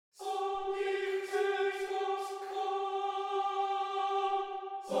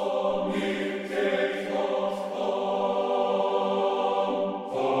Hello,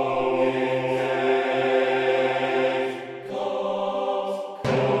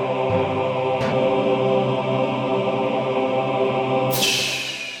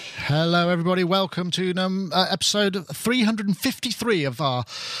 everybody. Welcome to episode 353 of our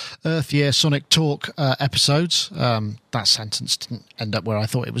Earth Year Sonic Talk episodes. That sentence didn't end up where I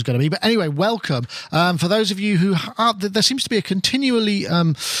thought it was going to be. But anyway, welcome. For those of you who are, there seems to be a continually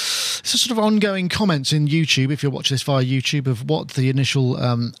sort of ongoing comments in YouTube, if you're watching this via YouTube, of what the initial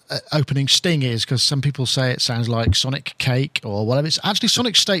opening sting is, because some people say it sounds like Sonic Cake or whatever. It's actually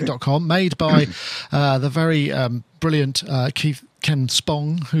SonicState.com, made by the very brilliant Ken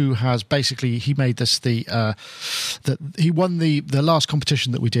Spong, who has basically, he made this he won the last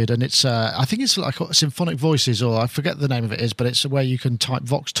competition that we did, and it's I think it's like Symphonic Voices, or I forget the name of it is, but it's where you can type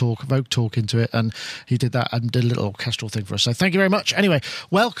Vogue Talk into it, and he did that and did a little orchestral thing for us. So thank you very much. Anyway,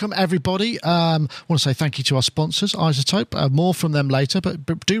 welcome everybody. I want to say thank you to our sponsors, iZotope. More from them later,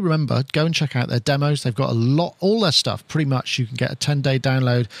 but do remember, go and check out their demos. They've got all their stuff. Pretty much, you can get a 10-day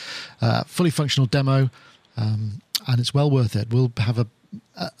download, fully functional demo. And it's well worth it. We'll have a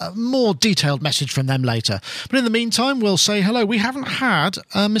more detailed message from them later. But in the meantime, we'll say hello. We haven't had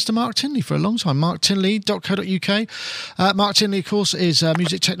Mr. Mark Tinley for a long time. marktinley.co.uk. Mark Tinley, of course, is a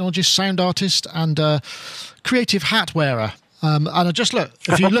music technologist, sound artist, and creative hat wearer. And I just look,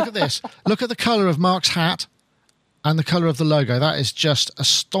 if you look at this, look at the colour of Mark's hat and the colour of the logo. That is just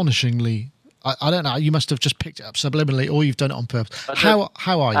astonishingly... I don't know, you must have just picked it up subliminally, or you've done it on purpose. How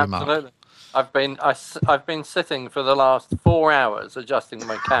are you, Mark? Absolutely. I've been sitting for the last 4 hours adjusting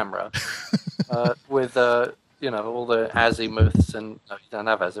my camera with all the azimuths, and no, you don't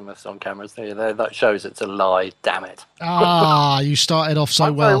have azimuths on cameras. That shows it's a lie. Damn it! You started off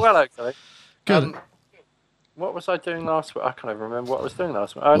so well. Very well, actually. Good. What was I doing last week? I can't even remember what I was doing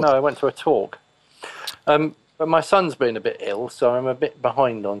last week. Oh no, I went to a talk. But my son's been a bit ill, so I'm a bit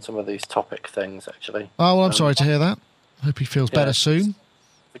behind on some of these topic things. Actually. Oh well, I'm sorry to hear that. Hope he feels better soon.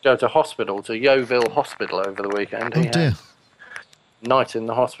 To go to Yeovil Hospital over the weekend. Oh dear! Night in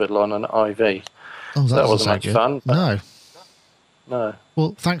the hospital on an IV. Oh, that wasn't much fun. No. No.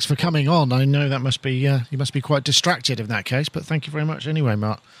 Well, thanks for coming on. I know that must be you must be quite distracted in that case, but thank you very much anyway,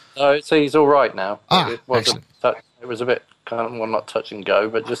 Mark. No, he's all right now. It excellent. It was a bit kind of, well, not touch and go,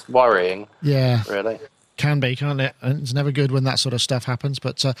 but just worrying. Yeah. Really. Can be, can't it? And it's never good when that sort of stuff happens.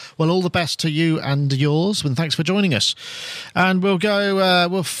 But, all the best to you and yours, and thanks for joining us. And we'll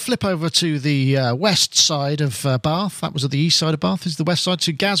flip over to the west side of Bath. That was at the east side of Bath. This is the west side,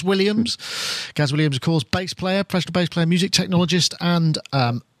 to Gaz Williams. Gaz Williams, of course, professional bass player, music technologist, and,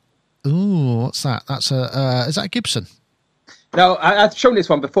 what's that? That's is that a Gibson? No, I've shown this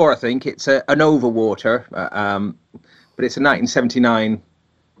one before, I think. It's an Overwater, but it's a 1979...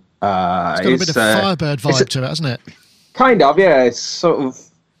 it's got a bit of Firebird vibe to it, hasn't it? Kind of, yeah. It's sort of...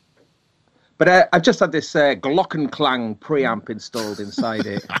 But I've just had this Glockenklang preamp installed inside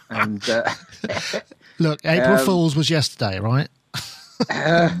it. And look, April Fool's was yesterday, right?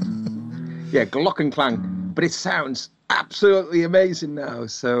 Yeah, Glockenklang. But it sounds absolutely amazing now.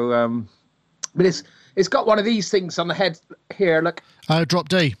 So, but it's got one of these things on the head here, look. Oh, Drop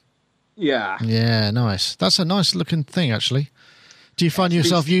D. Yeah. Yeah, nice. That's a nice looking thing, actually. Do you find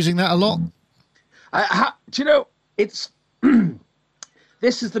yourself using that a lot? Do you know, it's...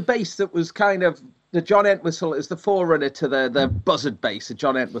 this is the bass that was kind of... The John Entwistle is the forerunner to the buzzard bass of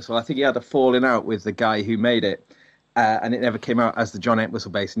John Entwistle. I think he had a falling out with the guy who made it, and it never came out as the John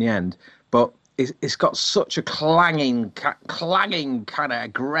Entwistle bass in the end. But it's got such a clanging kind of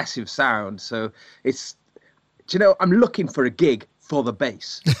aggressive sound. So it's... Do you know, I'm looking for a gig for the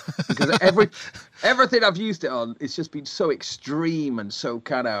bass, because everything I've used it on, it's just been so extreme and so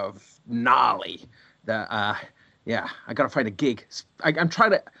kind of gnarly that I gotta find a gig. I'm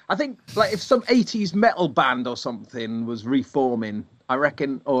trying to, I think, like, if some 80s metal band or something was reforming, I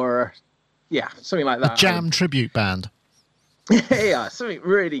reckon, or something like that. A jam tribute band. Yeah, something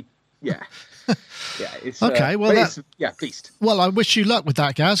really, yeah. Yeah, it's okay. Well, beast. Well, I wish you luck with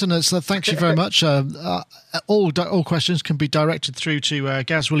that, Gaz, and thanks you very much. All questions can be directed through to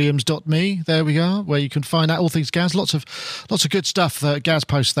gazwilliams.me. There we are, where you can find out all things Gaz. Lots of good stuff that Gaz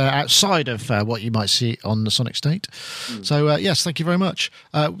posts there outside of what you might see on the Sonic State. So yes, thank you very much.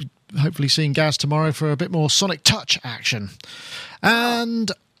 Hopefully, seeing Gaz tomorrow for a bit more Sonic Touch action,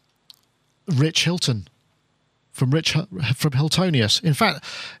 and Rich Hilton. From Hiltonius. In fact,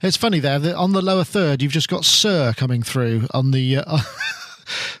 it's funny there that on the lower third you've just got Sir coming through on the.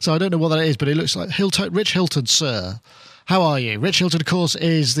 So I don't know what that is, but it looks like Rich Hilton, Sir. How are you? Rich Hilton, of course,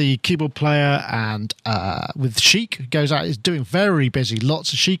 is the keyboard player, and with Chic, goes out, is doing very busy.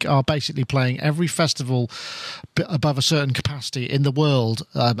 Lots of Chic are basically playing every festival above a certain capacity in the world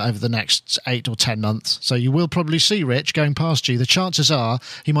over the next 8 or 10 months. So you will probably see Rich going past you. The chances are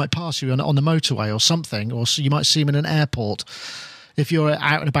he might pass you on the motorway or something, or you might see him in an airport if you're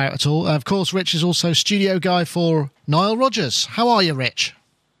out and about at all. Of course, Rich is also studio guy for Nile Rodgers. How are you, Rich?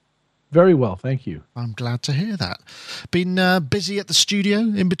 Very well, thank you. I'm glad to hear that. Been busy at the studio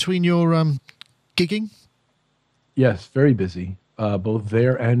in between your gigging? Yes, very busy, both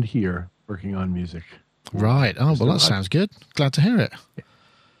there and here, working on music. Right. Oh, well, that sounds good. Glad to hear it.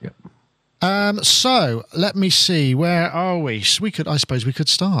 Yeah. So let me see. Where are we? I suppose we could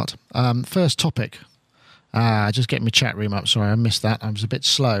start. First topic. Just getting my chat room up. Sorry, I missed that. I was a bit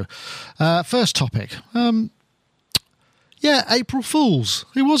slow. First topic. Yeah, April Fools.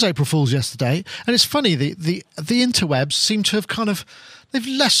 It was April Fools yesterday, and it's funny. The interwebs seem to have they've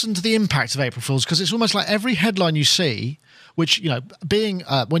lessened the impact of April Fools, because it's almost like every headline you see, which, being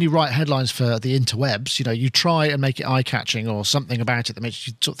when you write headlines for the interwebs, you try and make it eye-catching or something about it that makes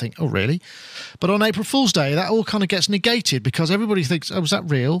you sort of think, oh, really? But on April Fool's Day, that all kind of gets negated, because everybody thinks, oh, is that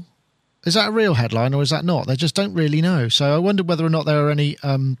real? Is that a real headline or is that not? They just don't really know. So I wondered whether or not there are any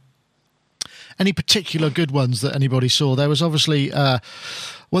particular good ones that anybody saw. There was obviously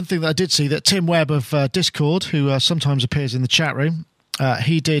one thing that I did see, that Tim Webb of Discord, who sometimes appears in the chat room,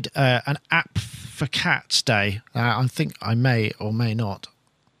 he did an app for cats day. I think I may or may not.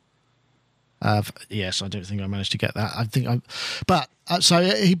 Yes, I don't think I managed to get that. So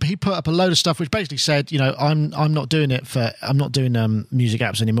he put up a load of stuff which basically said, I'm not doing music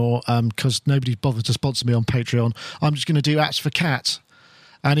apps anymore because nobody's bothered to sponsor me on Patreon. I'm just going to do apps for cats.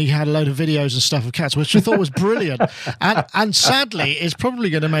 And he had a load of videos and stuff of cats, which I thought was brilliant. And sadly, it's probably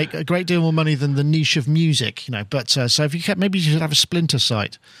going to make a great deal more money than the niche of music, But so if you maybe you should have a splinter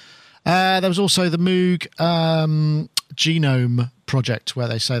site. There was also the Moog Genome project, where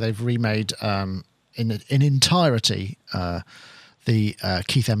they say they've remade in entirety the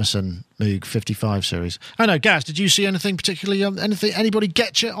Keith Emerson Moog 55 series. I know, Gaz, did you see anything particularly? Anybody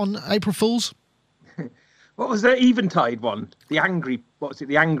get you on April Fools? What was the Eventide one? The Angry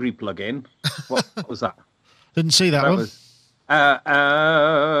plugin. What was that? Didn't see that one.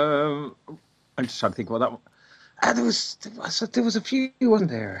 I'm just trying to think what that one. There was a few, wasn't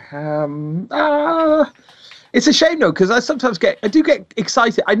there? It's a shame though, because I do get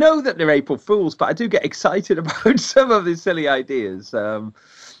excited. I know that they're April Fools, but I do get excited about some of these silly ideas.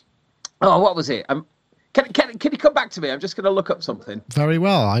 What was it? Can you come back to me? I'm just going to look up something. Very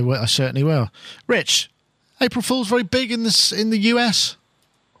well. I certainly will. Rich, April Fool's very big in the US.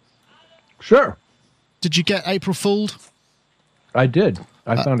 Sure. Did you get April Fooled? I did.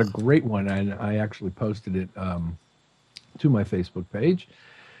 I found a great one, and I actually posted it to my Facebook page.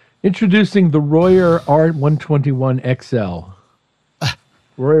 Introducing the Royer R121XL.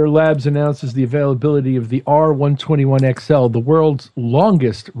 Royer Labs announces the availability of the R121XL, the world's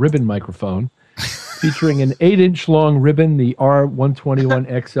longest ribbon microphone. Featuring an 8-inch long ribbon, the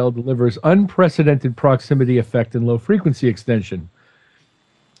R121XL delivers unprecedented proximity effect and low frequency extension.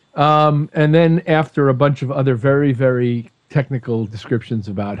 And then after a bunch of other very, very technical descriptions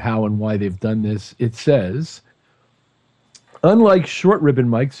about how and why they've done this, it says, unlike short ribbon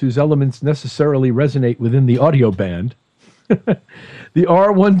mics whose elements necessarily resonate within the audio band, the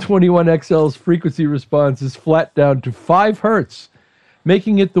R121XL's frequency response is flat down to 5 hertz,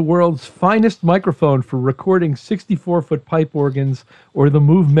 making it the world's finest microphone for recording 64-foot pipe organs or the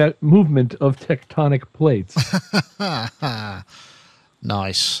movement of tectonic plates.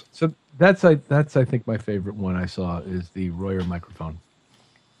 Nice. So that's I think my favorite one I saw is the Royer microphone.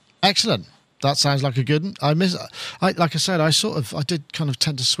 Excellent. That sounds like a good one. Like I said, I did kind of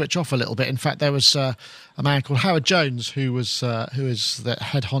tend to switch off a little bit. In fact, there was a man called Howard Jones who is the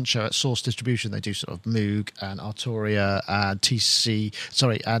head honcho at Source Distribution. They do sort of Moog and Arturia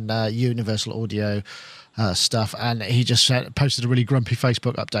and Universal Audio stuff. And he just posted a really grumpy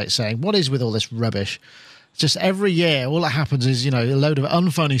Facebook update saying, "What is with all this rubbish? Just every year, all that happens is, a load of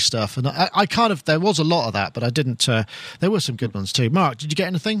unfunny stuff." And I kind of, there was a lot of that, but I didn't, there were some good ones too. Mark, did you get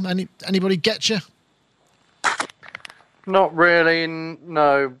anything? Anybody get you? Not really,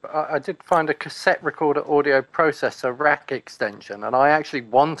 no. I did find a cassette recorder audio processor rack extension, and I actually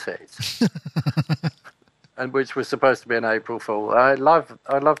want it. And which was supposed to be an April Fool. I love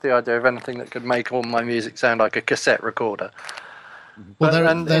the idea of anything that could make all my music sound like a cassette recorder.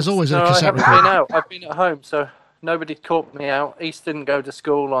 Well, there's always a cassette recorder. I've been at home, so nobody caught me out. East didn't go to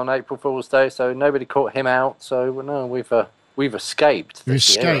school on April Fool's Day, so nobody caught him out. So no, we've we've escaped. You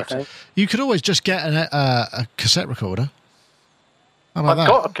this year, I escaped. think. You could always just get a cassette recorder. How about I've that?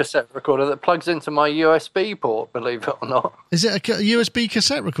 got a cassette recorder that plugs into my USB port, believe it or not. Is it a USB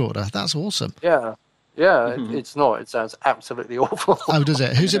cassette recorder? That's awesome. Yeah. Yeah, it's not. It sounds absolutely awful. Oh, does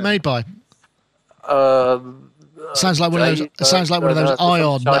it? Who's it made by? Sounds like one of those. They- Sounds like one of those some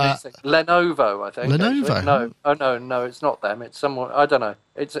Ion. Chinese thing. Lenovo, I think. Lenovo? actually. No, it's not them. It's someone. I don't know.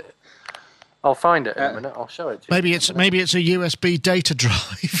 I'll find it in a minute. I'll show it to you. Maybe it's a USB data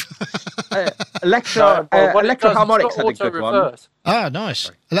drive. Electro Harmonics had a good one. auto-reverse. Ah,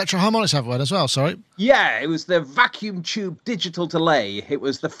 nice. Electro Harmonics have one as well. Sorry. Yeah, it was the vacuum tube digital delay. It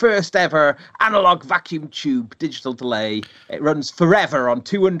was the first ever analog vacuum tube digital delay. It runs forever on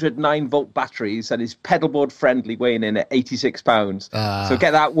 209-volt batteries and is pedalboard friendly, weighing in at 86 pounds. So get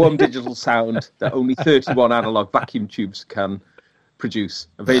that warm digital sound that only 31 analog vacuum tubes can produce.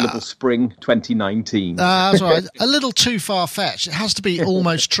 Available spring 2019. That's right. A little too far-fetched. It has to be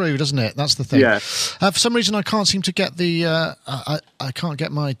almost true, doesn't it? That's the thing. Yeah. For some reason, I can't seem to get the. I can't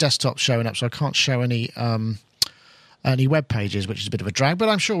get my desktop showing up, so I can't show any web pages, which is a bit of a drag. But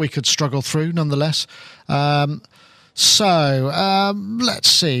I'm sure we could struggle through nonetheless. So let's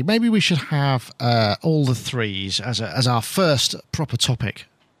see. Maybe we should have all the threes as our first proper topic.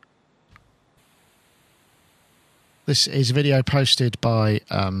 This is a video posted by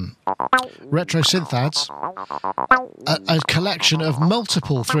Retro Synthads, a collection of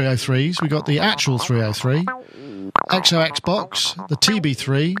multiple 303s. We got the actual 303, XOX box, the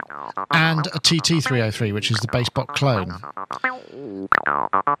TB3, and a TT303, which is the Basebot clone.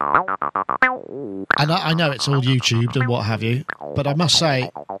 And I know it's all YouTubed and what have you, but I must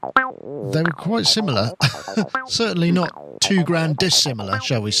say they were quite similar. Certainly not too grand dissimilar,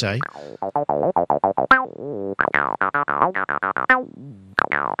 shall we say.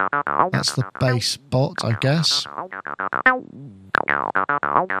 That's the bass bot, I guess.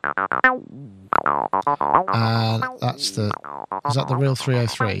 And that's the... Is that the real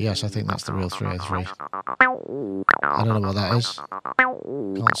 303? Yes, I think that's the real 303. I don't know what that is.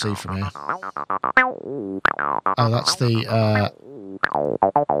 Can't see from here. Oh, that's the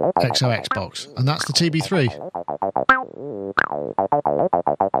XOX box. And that's the TB3.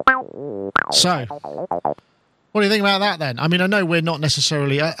 So... what do you think about that then? I mean, I know we're not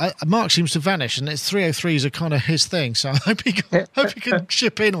necessarily... Mark seems to vanish, and it's 303s are kind of his thing, so I hope he can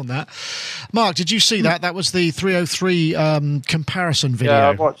chip in on that. Mark, did you see that? That was the 303 comparison video. Yeah,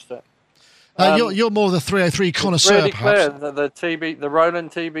 I watched it. You're more the 303 connoisseur, It's really perhaps. clear that the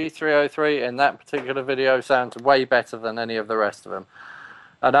Roland TB303 in that particular video sounds way better than any of the rest of them.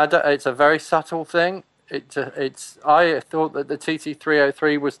 And it's a very subtle thing. I thought that the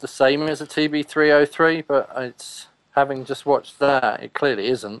TT303 was the same as a TB303, but it's having just watched that, it clearly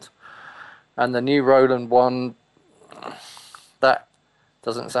isn't. And the new Roland one, that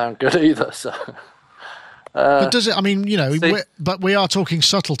doesn't sound good either. So, but does it? I mean, you know, but we are talking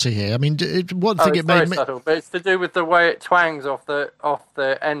subtlety here. I mean, one thing it made me... subtle, but it's to do with the way it twangs off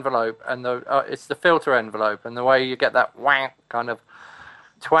the envelope, and it's the filter envelope, and the way you get that whack kind of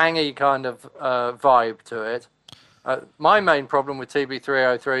twangy kind of vibe to it. My main problem with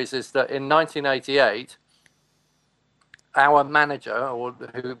TB303s is that in 1988, our manager, or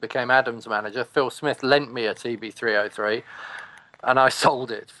who became Adam's manager, Phil Smith, lent me a TB303, and I sold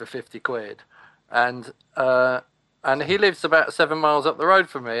it for 50 quid. And he lives about 7 miles up the road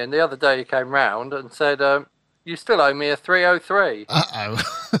from me, and the other day he came round and said, you still owe me a 303. Uh-oh.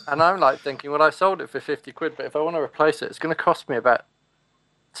 And I'm like thinking, well, I sold it for 50 quid, but if I want to replace it, it's going to cost me about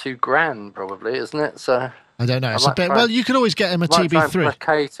 $2,000 probably, isn't it? So I don't know. It's a bit, well, you could always get him a I might try TB3. and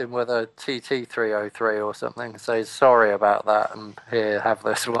placate him with a TT303 or something. Say sorry about that, and here, have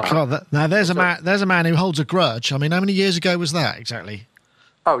this one. God, now there's a man. There's a man who holds a grudge. I mean, how many years ago was that exactly?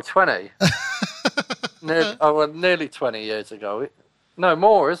 Oh, 20. Nearly 20 years ago. No,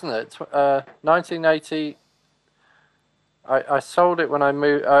 more, isn't it? 1980. I sold it when I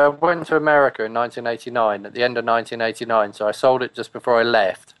moved. I went to America in 1989, at the end of 1989. So I sold it just before I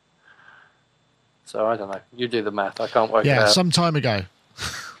left. So I don't know. You do the math. I can't work it out. Yeah, some time ago.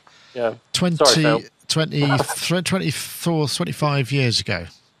 Yeah. 24, 25 years ago.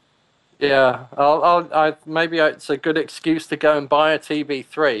 Yeah, maybe it's a good excuse to go and buy a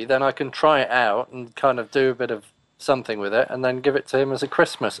TB3. Then I can try it out and kind of do a bit of something with it, and then give it to him as a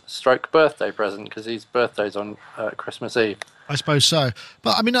Christmas/birthday present, because his birthday's on Christmas Eve. I suppose so.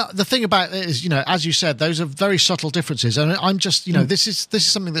 But I mean, the thing about it is, you know, as you said, those are very subtle differences, and I'm just, you know, this is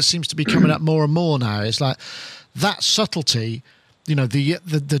something that seems to be coming up more and more now. It's like that subtlety. You know, the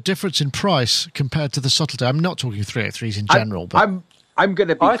difference in price compared to the subtlety. I'm not talking 303s in general, but I'm going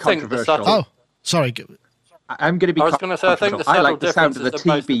to be controversial. Oh, sorry. I'm going to be. I was going to say, I think the I like the sound of the differences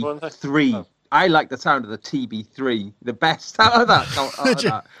are most important. TB3. Oh. I like the sound of the TB3 the best out of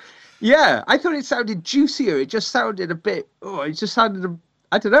that. Yeah, I thought it sounded juicier. It just sounded a bit. Oh, it just sounded.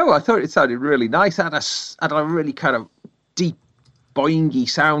 I don't know. I thought it sounded really nice. It had a really kind of deep, boingy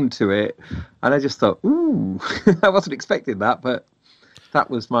sound to it, and I just thought, ooh, I wasn't expecting that, but that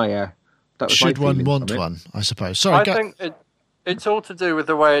was my. That was Should my one want from it. one? I suppose. Sorry, I think it's all to do with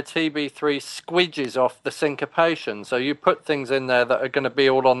the way a TB3 squidges off the syncopation. So you put things in there that are going to be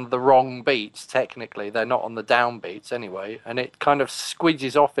all on the wrong beats, technically. They're not on the down beats anyway. And it kind of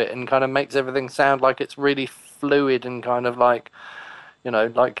squidges off it and kind of makes everything sound like it's really fluid and kind of like, you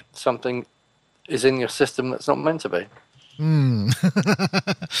know, like something is in your system that's not meant to be.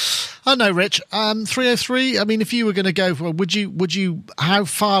 I know, Rich. 303. I mean, if you were going to go for, would you? How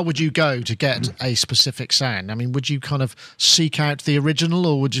far would you go to get a specific sound? I mean, would you kind of seek out the original,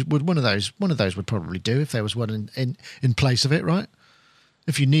 or would one of those would probably do if there was one in place of it, right?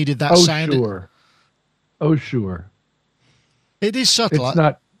 If you needed that sound. Sure. It is subtle. It's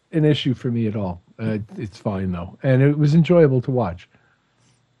not an issue for me at all. It's fine though, and it was enjoyable to watch.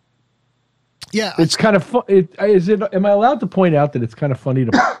 Yeah, it's kind of fun. Am I allowed to point out that it's kind of funny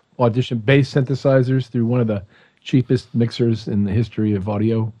to audition bass synthesizers through one of the cheapest mixers in the history of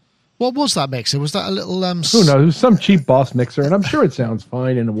audio? What was that mixer? Was that a little? Who knows? It was some cheap Boss mixer, and I'm sure it sounds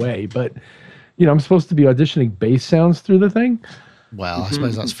fine in a way. But you know, I'm supposed to be auditioning bass sounds through the thing. Well, I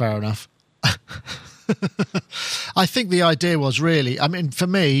suppose that's fair enough. I think the idea was really, I mean, for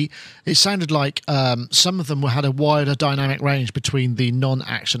me, it sounded like some of them had a wider dynamic range between the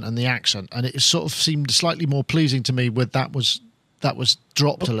non-accent and the accent, and it sort of seemed slightly more pleasing to me with that was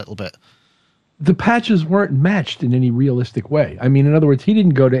dropped a little bit. The patches weren't matched in any realistic way. I mean, in other words, he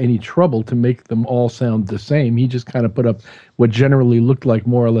didn't go to any trouble to make them all sound the same. He just kind of put up what generally looked like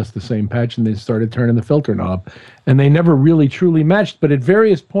more or less the same patch, and they started turning the filter knob. And they never really truly matched, but at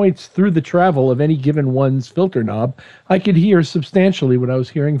various points through the travel of any given one's filter knob, I could hear substantially what I was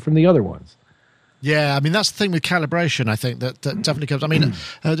hearing from the other ones. Yeah, I mean, that's the thing with calibration, I think, that definitely comes. I mean,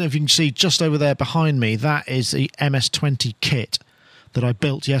 I don't know if you can see just over there behind me, that is the MS-20 kit that I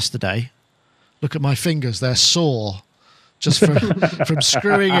built yesterday. Look at my fingers, they're sore just from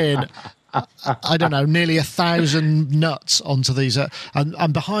screwing in, I don't know, nearly 1,000 nuts onto these.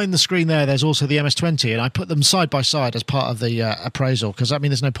 And behind the screen there's also the MS-20, and I put them side by side as part of the appraisal, because I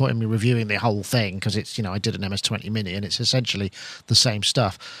mean, there's no point in me reviewing the whole thing, because it's, you know, I did an MS-20 Mini, and it's essentially the same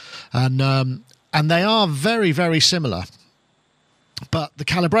stuff. And they are very, very similar. But the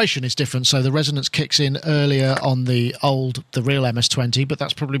calibration is different, so the resonance kicks in earlier on the real MS-20, but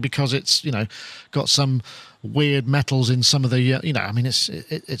that's probably because it's, you know, got some weird metals in some of the, you know, I mean,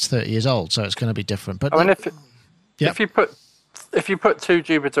 it's 30 years old, so it's going to be different. But I mean, if you put two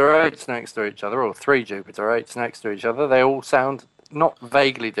Jupiter 8s next to each other, or three Jupiter 8s next to each other, they all sound not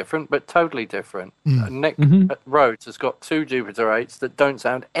vaguely different, but totally different. Nick Rhodes has got two Jupiter 8s that don't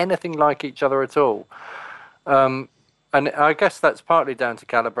sound anything like each other at all. And I guess that's partly down to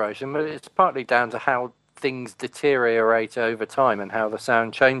calibration, but it's partly down to how things deteriorate over time and how the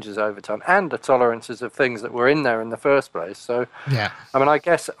sound changes over time, and the tolerances of things that were in there in the first place. So, yeah, I mean, I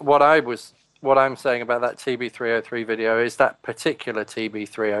guess what I'm saying about that TB303 video is that particular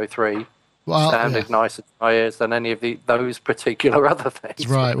TB303 sounded nicer to my ears than any of those particular other things.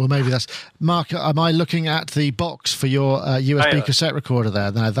 Right. Well, maybe that's Mark. Am I looking at the box for your USB cassette recorder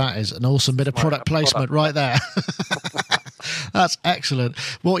there? Now that is an awesome bit of product placement right there. That's excellent.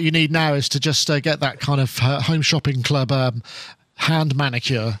 What you need now is to just get that kind of home shopping club hand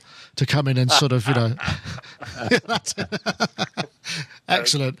manicure to come in and sort of, you know. That's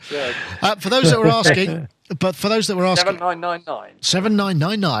excellent. For those that were asking. But for those that were asking... 7999.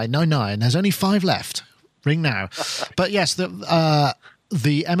 799999. There's only 5 left. Ring now. But yes, the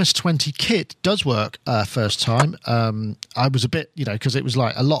MS-20 kit does work first time. I was a bit, you know, because it was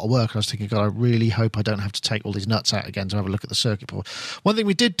like a lot of work. I was thinking, God, I really hope I don't have to take all these nuts out again to have a look at the circuit board. One thing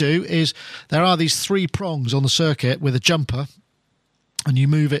we did do is there are these 3 prongs on the circuit with a jumper, and you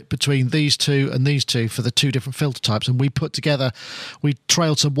move it between these two and these two for the 2 different filter types. And we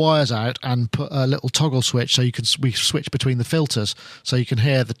trailed some wires out and put a little toggle switch so we switch between the filters, so you can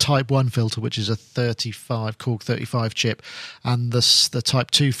hear the Type 1 filter, which is a Korg 35 chip, and the Type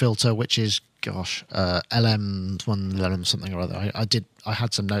 2 filter, which is, LM1 something or other. I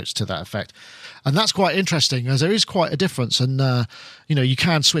had some notes to that effect, and that's quite interesting, as there is quite a difference, and you know, you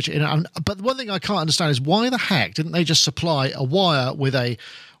can switch it in. But one thing I can't understand is why the heck didn't they just supply a wire with a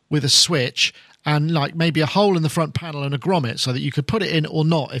switch and like maybe a hole in the front panel and a grommet so that you could put it in or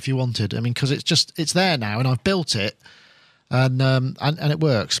not if you wanted. I mean, because it's there now, and I've built it, and it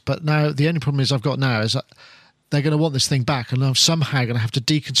works. But now the only problem I've got now is they're going to want this thing back, and I'm somehow going to have to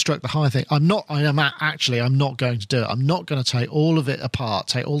deconstruct the high thing. I'm not going to do it. I'm not going to take all of it apart,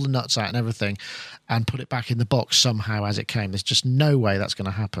 take all the nuts out and everything, and put it back in the box somehow as it came. There's just no way that's going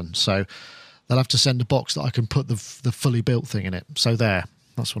to happen. So they'll have to send a box that I can put the fully built thing in it. So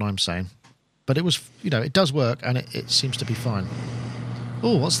that's what I'm saying. But it was, it does work, and it seems to be fine.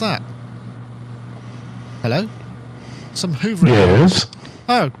 Oh, what's that? Hello? Some hoovering. Yes.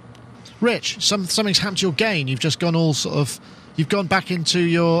 Oh, Rich, something's happened to your gain. You've just gone all sort of... You've gone back into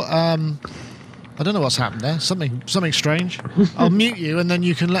your... I don't know what's happened there. Something strange. I'll mute you, and then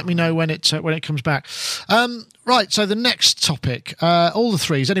you can let me know when it comes back. Right, so the next topic, all the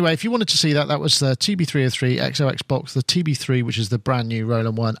threes. Anyway, if you wanted to see that was the TB303 XOX box, the TB3, which is the brand new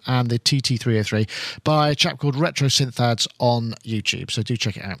Roland one, and the TT303 by a chap called Retro Synthads on YouTube. So do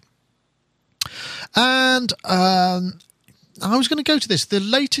check it out. And I was going to go to this, the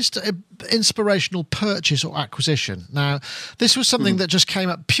latest inspirational purchase or acquisition. Now, this was something that just came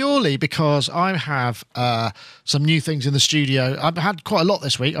up purely because I have some new things in the studio. I've had quite a lot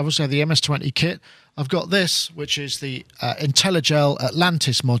this week. I've also had the MS-20 kit. I've got this, which is the IntelliGel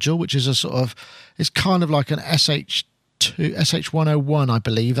Atlantis module, which is it's kind of like an SH101, I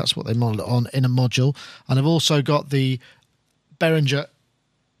believe. That's what they model it on in a module. And I've also got the Behringer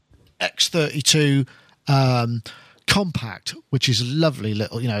X32 compact, which is a lovely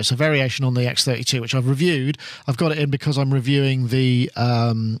little, it's a variation on the X32, which I've reviewed. I've got it in because I'm reviewing the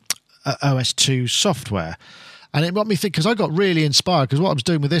OS2 software. And it got me think, because I got really inspired, because what I was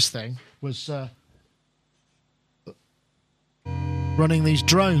doing with this thing was running these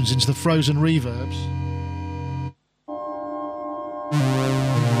drones into the frozen reverbs.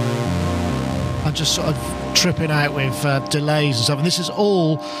 And just sort of tripping out with delays and stuff. And this is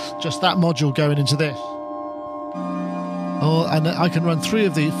all just that module going into this. Oh, and I can run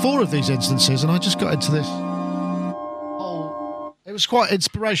 4 of these instances, and I just got into this. Oh, it was quite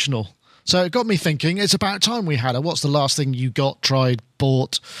inspirational. So it got me thinking, it's about time we had what's the last thing you got, tried,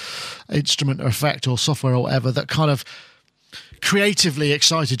 bought, instrument or effect or software or whatever that kind of creatively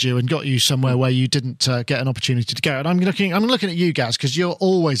excited you and got you somewhere where you didn't get an opportunity to go. And I'm looking at you guys, because you're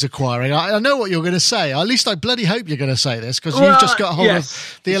always acquiring. I know what you're going to say. At least I bloody hope you're going to say this, because you've just got hold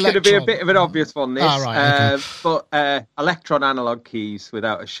of the Electron. It's going to be a bit of an obvious one, this. Right, okay. But Electron analog keys,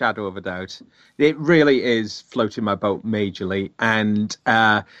 without a shadow of a doubt. It really is floating my boat majorly. And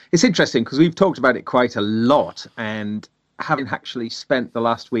it's interesting, because we've talked about it quite a lot, and haven't actually spent the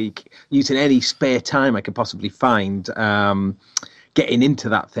last week using any spare time I could possibly find getting into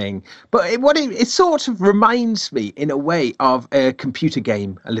that thing. But it sort of reminds me, in a way, of a computer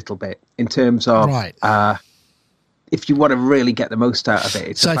game a little bit, in terms of if you want to really get the most out of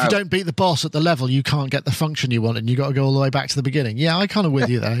it. If you don't beat the boss at the level, you can't get the function you want, and you got to go all the way back to the beginning. Yeah, I'm kind of with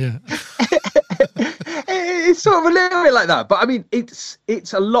you there, yeah. It's sort of a little bit like that. But I mean, it's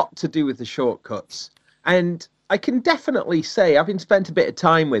a lot to do with the shortcuts. And I can definitely say, having spent a bit of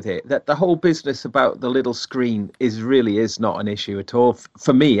time with it, that the whole business about the little screen really is not an issue at all,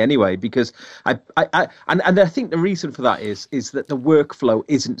 for me anyway, because I think the reason for that is that the workflow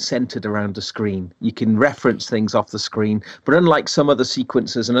isn't centered around the screen. You can reference things off the screen, but unlike some other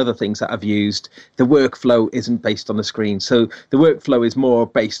sequencers and other things that I've used, the workflow isn't based on the screen. So the workflow is more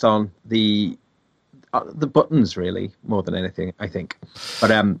based on the buttons, really, more than anything, I think.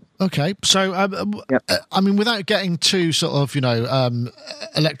 But okay, so I mean, without getting too sort of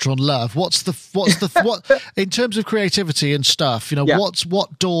Electron love, what's what in terms of creativity and stuff,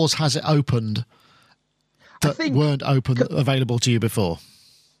 what doors has it opened that weren't available to you before?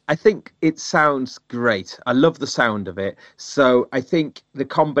 I think it sounds great. I love the sound of it. So I think the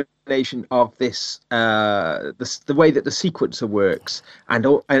combination of this, the way that the sequencer works, and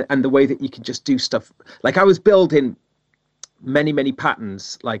the way that you can just do stuff. Like, I was building many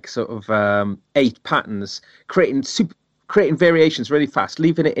patterns, like sort of 8 patterns, creating variations really fast,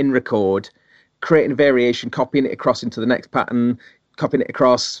 leaving it in record, creating a variation, copying it across into the next pattern, copying it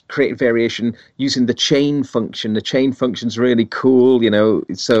across, creating variation using the chain function. The chain function's really cool,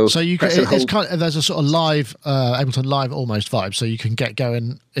 So you can, there's a sort of live, Ableton Live almost vibe, so you can get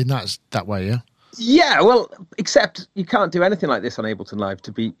going in that way, yeah. Yeah, well, except you can't do anything like this on Ableton Live,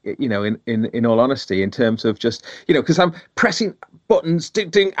 to be, in all honesty, in terms of just, because I'm pressing buttons,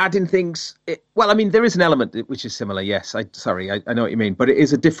 adding things. There is an element which is similar. Yes, I know what you mean, but it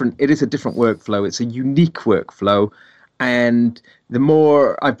is a different workflow. It's a unique workflow. And the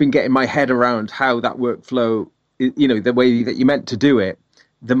more I've been getting my head around how that workflow, the way that you meant to do it,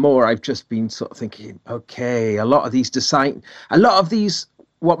 the more I've just been sort of thinking, okay, a lot of these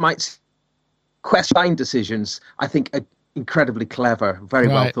what might question decisions, I think, are incredibly clever, very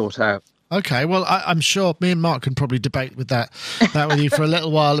well thought out. Okay, well, I'm sure me and Mark can probably debate with that with you for a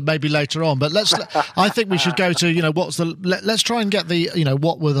little while, and maybe later on. But I think we should go to, let's try and get the,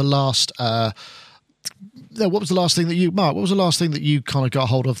 what were the last, what was the last thing that you, Mark? What was the last thing that you kind of got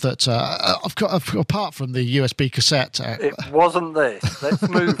hold of that I've got apart from the USB cassette? It wasn't this. Let's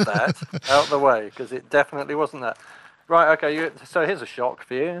move that out of the way because it definitely wasn't that. Right. Okay. So here's a shock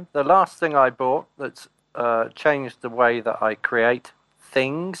for you. The last thing I bought that's changed the way that I create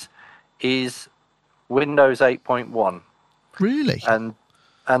things is Windows 8.1. Really?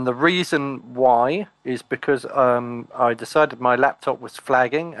 And the reason why is because I decided my laptop was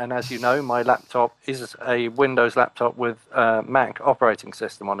flagging, and as you know, my laptop is a Windows laptop with Mac operating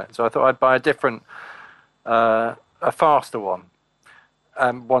system on it. So I thought I'd buy a different, a faster one,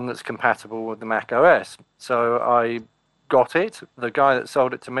 one that's compatible with the Mac OS. So I got it. The guy that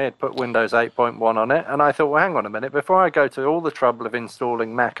sold it to me had put Windows 8.1 on it, and I thought, well, hang on a minute, before I go to all the trouble of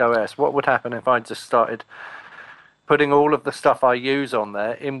installing Mac OS, what would happen if I just started putting all of the stuff I use on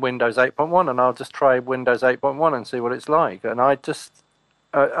there in Windows 8.1, and I'll just try Windows 8.1 and see what it's like. And I just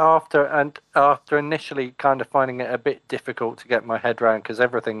after initially kind of finding it a bit difficult to get my head around because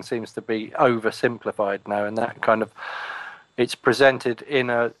everything seems to be oversimplified now, and that kind of it's presented in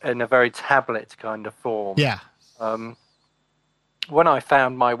a very tablet kind of form. Yeah. When I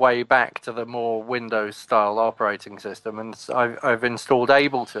found my way back to the more Windows-style operating system, and I've installed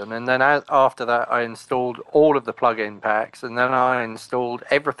Ableton, and then after that I installed all of the plug-in packs, and then I installed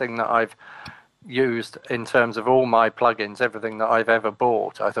everything that I've used in terms of all my plugins, everything that I've ever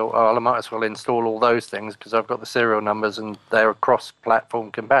bought. I thought, I might as well install all those things because I've got the serial numbers and they're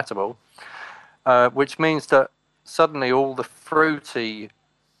cross-platform compatible, which means that suddenly all the fruity,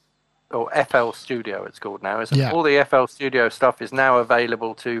 or FL Studio it's called now, isn't it? All the FL Studio stuff is now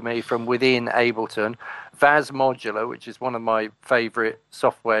available to me from within Ableton. VAS Modular, which is one of my favorite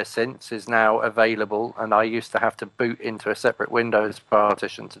software synths, is now available, and I used to have to boot into a separate Windows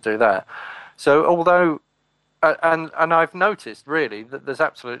partition to do that. So although, and I've noticed really that there's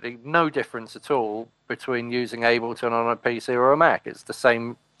absolutely no difference at all between using Ableton on a PC or a Mac. It's the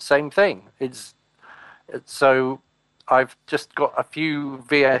same thing. It's so I've just got a few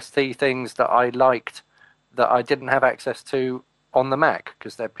VST things that I liked that I didn't have access to on the Mac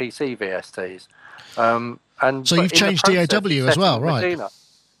because they're PC VSTs. And so you've changed DAW as well, right? Medina.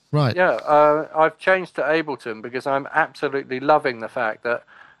 Right. Yeah, I've changed to Ableton because I'm absolutely loving the fact that,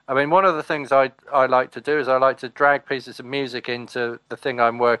 I mean, one of the things I like to do is I like to drag pieces of music into the thing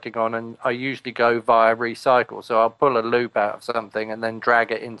I'm working on, and I usually go via recycle. So I'll pull a loop out of something and then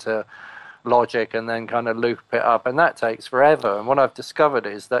drag it into Logic and then kind of loop it up, and that takes forever. And what I've discovered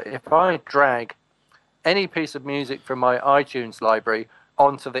is that if I drag any piece of music from my iTunes library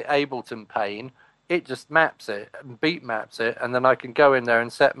onto the Ableton pane, it just maps it, beat maps it, and then I can go in there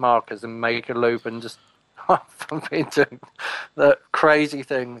and set markers and make a loop and just I've been doing the crazy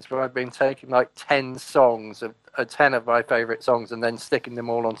things where I've been taking like 10 songs, 10 of my favorite songs, and then sticking them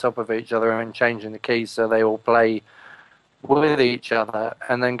all on top of each other and changing the keys so they all play with each other,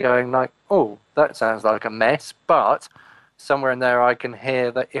 and then going like, oh, that sounds like a mess, but somewhere in there I can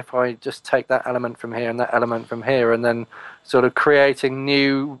hear that if I just take that element from here and that element from here, and then sort of creating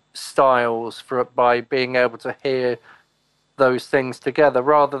new styles by being able to hear those things together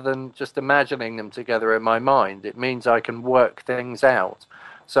rather than just imagining them together in my mind. It means I can work things out.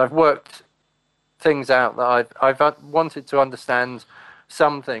 So I've worked things out that I've wanted to understand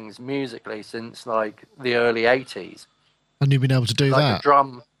some things musically since like the early 80s. And you've been able to do that?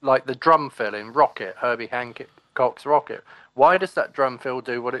 Like the drum fill in Rocket, Herbie Hancock's Rocket. Why does that drum fill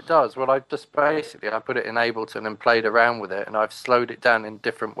do what it does? Well, I put it in Ableton and played around with it, and I've slowed it down in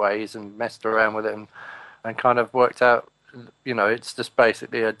different ways and messed around with it and kind of worked out, you know, it's just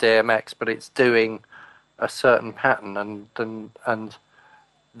basically a DMX, but it's doing a certain pattern, and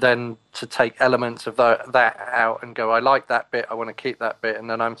then to take elements of that out and go, I like that bit, I want to keep that bit, and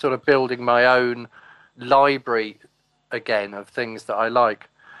then I'm sort of building my own library again of things that I like.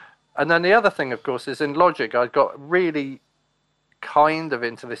 And then the other thing, of course, is in Logic I got really kind of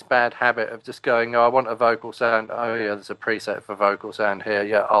into this bad habit of just going, I want a vocal sound, oh yeah, there's a preset for vocal sound here,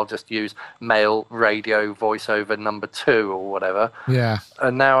 yeah, I'll just use male radio voiceover number 2 or whatever. Yeah.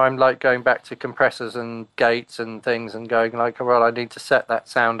 And now I'm like going back to compressors and gates and things and going like, well, I need to set that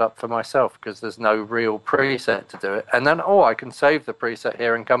sound up for myself because there's no real preset to do it. And then, I can save the preset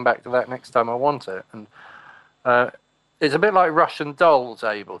here and come back to that next time I want it. And it's a bit like Russian Dolls,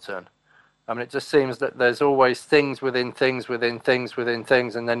 Ableton. I mean, it just seems that there's always things within things within things within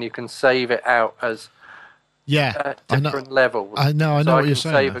things, and then you can save it out as different levels. I know what you're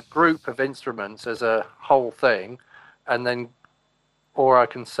saying. I can save a group of instruments as a whole thing, and then, or I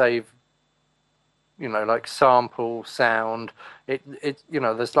can save like sample, sound. It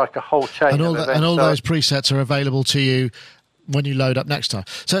there's like a whole chain and all of events. and all those presets are available to you when you load up next time.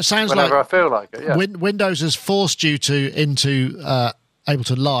 So it sounds whenever like I feel like it. Yeah. Windows has forced you into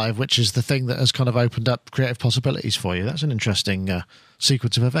Ableton Live, which is the thing that has kind of opened up creative possibilities for you. That's an interesting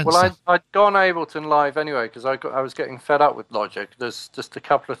sequence of events. Well, I'd gone Ableton Live anyway because I was getting fed up with Logic. There's just a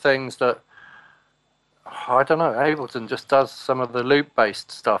couple of things that I don't know. Ableton just does some of the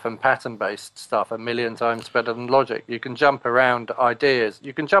loop-based stuff and pattern-based stuff a million times better than Logic. You can jump around ideas.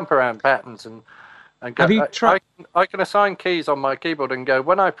 You can jump around patterns and go. Have you tried? I can assign keys on my keyboard and go,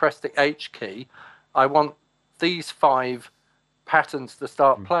 when I press the H key, I want these 5 patterns to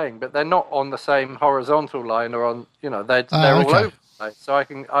start playing, but they're not on the same horizontal line or on, they're all over the place. So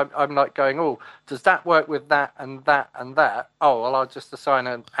I'm like going, oh, does that work with that and that and that? Oh, well, I'll just assign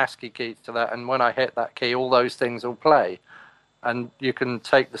an ASCII key to that, and when I hit that key, all those things will play. And you can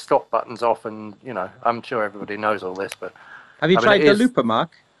take the stop buttons off, and, I'm sure everybody knows all this, but... Have you tried the looper,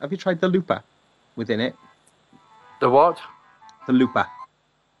 Mark? Have you tried the looper within it? The what? The looper.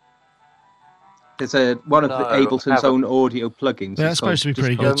 It's one of Ableton's own audio plugins. Yeah, it's supposed to be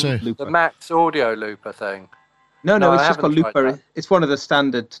pretty good too. The Max Audio Looper thing. No, it's just called Looper. It's one of the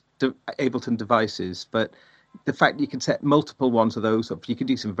standard Ableton devices, but the fact you can set multiple ones of those up, you can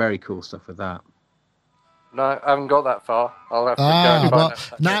do some very cool stuff with that. No, I haven't got that far. I'll have to go and find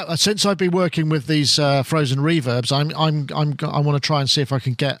it. Now, since I've been working with these Frozen reverbs, I want to try and see if I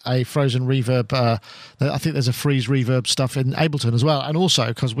can get a Frozen reverb. I think there's a freeze reverb stuff in Ableton as well, and also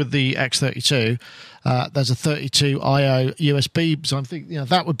because with the X32, there's a 32 IO USB. So I'm thinking,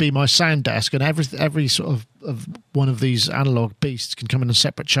 that would be my sound desk, and every sort of one of these analog beasts can come in a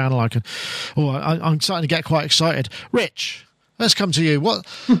separate channel. I'm starting to get quite excited. Rich, let's come to you.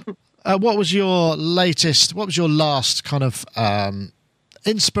 What was your last kind of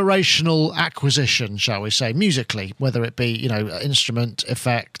inspirational acquisition, shall we say, musically, whether it be, instrument,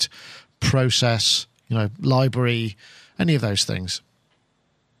 effect, process, library, any of those things?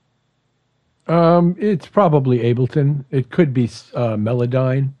 It's probably Ableton. It could be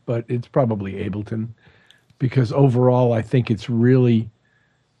Melodyne, but it's probably Ableton because overall I think it's really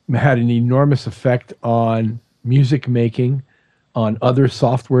had an enormous effect on music making, on other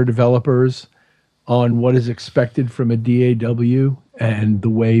software developers, on what is expected from a DAW and the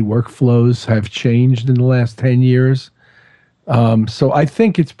way workflows have changed in the last 10 years. So I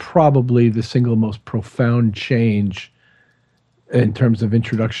think it's probably the single most profound change in terms of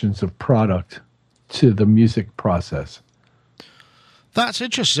introductions of product to the music process. That's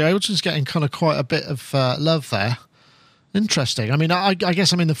interesting. Ableton's getting kind of quite a bit of love there. Interesting. I mean, I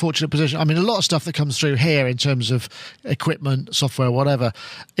guess I'm in the fortunate position. I mean, a lot of stuff that comes through here in terms of equipment, software, whatever,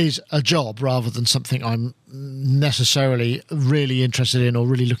 is a job rather than something I'm necessarily really interested in or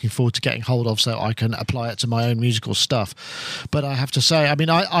really looking forward to getting hold of so I can apply it to my own musical stuff. But I have to say, I mean,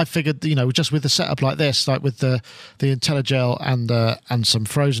 I figured, just with the setup like this, like with the IntelliGel and some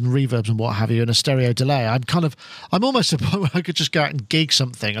Frozen reverbs and what have you, and a stereo delay, I'm almost at the point where I could just go out and gig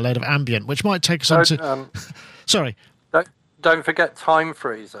something, a load of ambient, which might take us on to... Sorry. Don't forget Time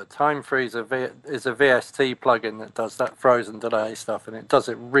Freezer. Time Freezer is a VST plugin that does that Frozen delay stuff, and it does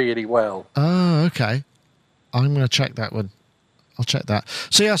it really well. Oh, okay. I'm going to check that one. I'll check that.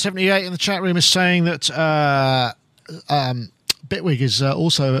 CR78 in the chat room is saying that Bitwig is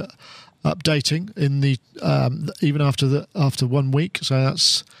also updating in the even after 1 week. So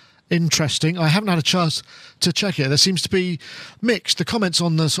that's interesting. I haven't had a chance to check it. There seems to be mixed. The comments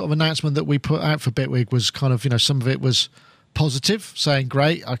on the sort of announcement that we put out for Bitwig was kind of, some of it was positive, saying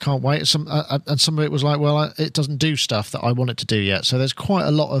great, I can't wait. And some of it was like, well, it doesn't do stuff that I want it to do yet. So there's quite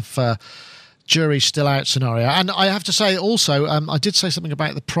a lot of jury still out scenario. And I have to say also, I did say something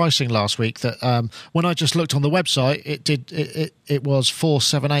about the pricing last week that when I just looked on the website, it was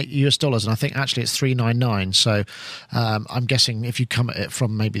 $478 and I think actually it's $399. So I'm guessing if you come at it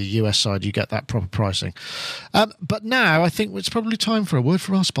from maybe the US side, you get that proper pricing. But now I think it's probably time for a word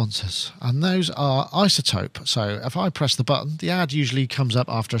from our sponsors, and those are iZotope. So if I press the button, the ad usually comes up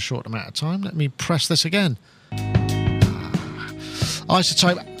after a short amount of time. Let me press this again.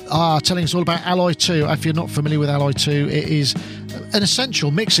 iZotope telling us all about Alloy 2. If you're not familiar with Alloy 2, it is an essential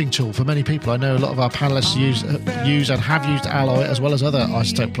mixing tool for many people. I know a lot of our panelists use and have used Alloy as well as other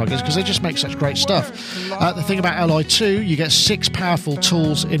iZotope plugins because they just make such great stuff. The thing about Alloy 2, you get 6 powerful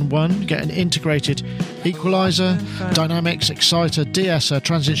tools in one. You get an integrated equalizer, dynamics, exciter, de-esser,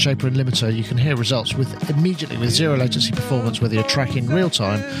 transient shaper and limiter. You can hear results immediately with zero latency performance, whether you're tracking real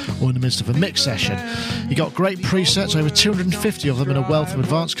time or in the midst of a mix session. You got great presets, over 250 of them, and a wealth of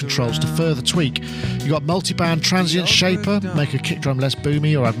advanced controls to further tweak. You got multi-band transient shaper, make a kick drum less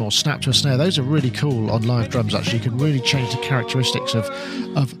boomy or add more snap to a snare. Those are really cool on live drums. Actually, you can really change the characteristics of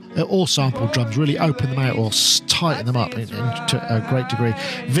all sampled drums, really open them out or tighten them up to a great degree.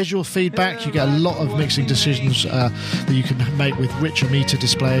 Visual feedback, you get a lot of mixing decisions that you can make with richer meter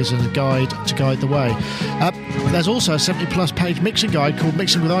displays and a guide to guide the way. There's also a 70+ page mixing guide called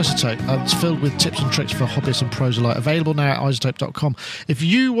Mixing with iZotope. It's filled with tips and tricks for hobbyists and pros alike, available now at iZotope.com. If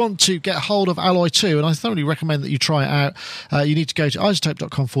you want to get hold of Alloy 2, and I thoroughly recommend that you try it out, you need to go to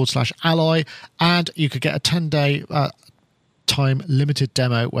iZotope.com/alloy, and you could get a 10-day time limited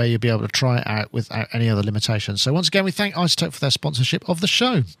demo where you'll be able to try it out without any other limitations. So once again, we thank iZotope for their sponsorship of the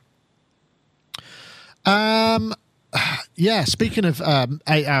show. Speaking of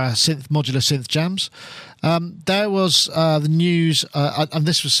 8-hour modular synth jams, there was the news, and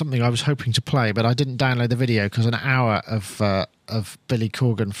this was something I was hoping to play, but I didn't download the video because an hour of Billy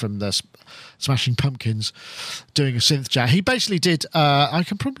Corgan from the Smashing Pumpkins doing a synth jam. He basically did. I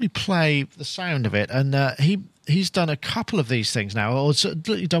can probably play the sound of it, and he's done a couple of these things now, or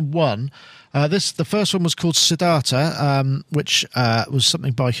certainly done one. The first one was called Siddhartha, which was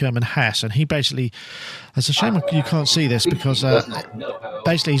something by Herman Hesse, and he basically, it's a shame you can't see this because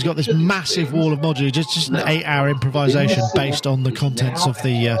basically he's got this massive wall of modules, just an 8-hour improvisation based on the contents of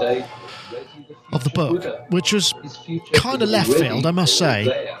the book, which was kind of left field, I must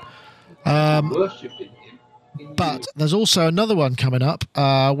say. But there's also another one coming up,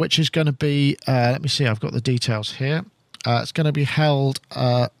 which is going to be, let me see, I've got the details here. It's going to be held,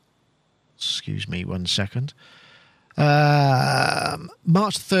 excuse me 1 second,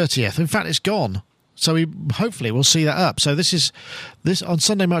 March 30th. In fact, it's gone. So hopefully we'll see that up. So this on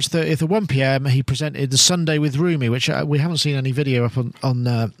Sunday, March 30th at 1 p.m. He presented the Sunday with Rumi, which we haven't seen any video up on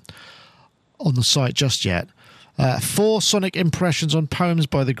the site just yet. 4 sonic impressions on poems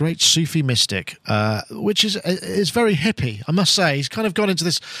by the great Sufi mystic, which is very hippie, I must say. He's kind of gone into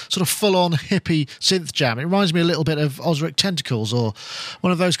this sort of full-on hippie synth jam. It reminds me a little bit of Ozric Tentacles, or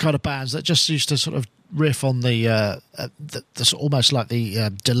one of those kind of bands that just used to sort of riff on the almost like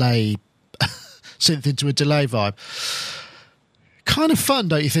the delay synth into a delay vibe. Kind of fun,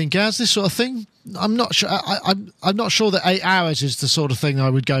 don't you think, Gaz? This sort of thing. I'm not sure. I'm not sure that 8 hours is the sort of thing I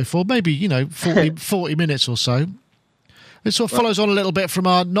would go for. Maybe 40 minutes or so. It sort of follows on a little bit from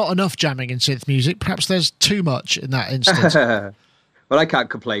our not enough jamming in synth music. Perhaps there's too much in that instance. Well, I can't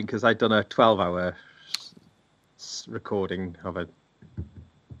complain because I've done a 12-hour recording of a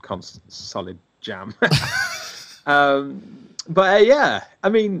solid jam. But yeah, I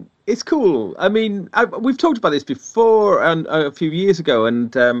mean, it's cool. I mean, we've talked about this before and a few years ago, and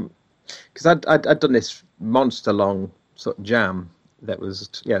because I'd done this monster-long sort of jam that was,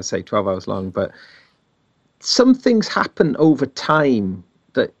 say 12 hours long, but some things happen over time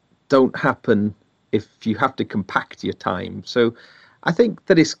that don't happen if you have to compact your time. So I think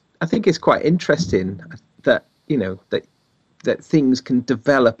it's quite interesting that that things can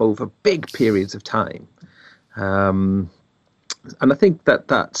develop over big periods of time. And I think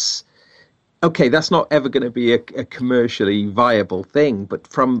that's okay. That's not ever going to be a commercially viable thing, but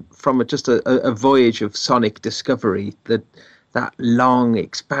from just a voyage of sonic discovery, that long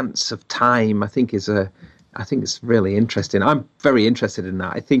expanse of time, I think it's really interesting. I'm very interested in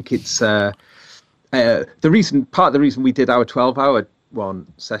that. I think it's part of the reason we did our 12-hour one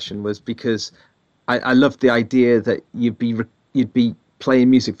session was because I loved the idea that you'd be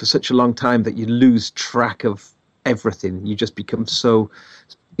playing music for such a long time that you lose track of everything. You just become so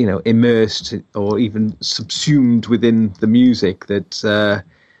immersed or even subsumed within the music that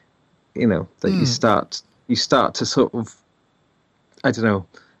you start to sort of, I don't know,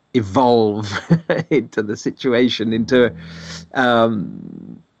 evolve into the situation, into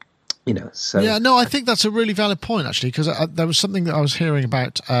so yeah, no, I think that's a really valid point, actually, because there was something that I was hearing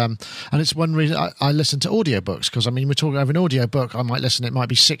about, and it's one reason I listen to audiobooks, because I mean, we're talking over an audiobook, I might listen, it might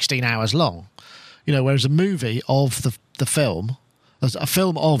be 16 hours long, whereas a movie of the film, a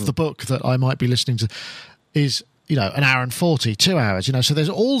film of the book that I might be listening to is an hour and 40, 2 hours, so there's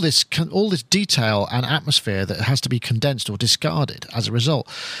all this detail and atmosphere that has to be condensed or discarded as a result.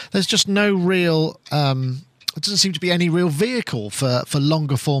 There's just no real it doesn't seem to be any real vehicle for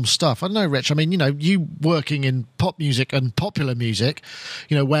longer form stuff. I don't know, Rich. I mean, you working in pop music and popular music,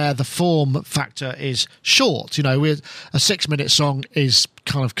 where the form factor is short. With a 6-minute song is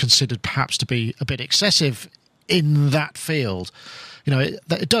kind of considered perhaps to be a bit excessive in that field. You know,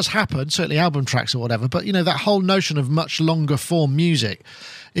 it does happen, certainly album tracks or whatever, but, you know, that whole notion of much longer form music,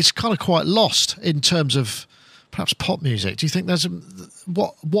 it's kind of quite lost in terms of perhaps pop music. Do you think there's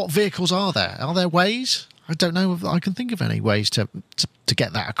what vehicles are there? Are there ways? I don't know if I can think of any ways to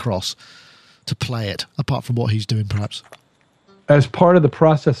get that across, to play it, apart from what he's doing, perhaps. As part of the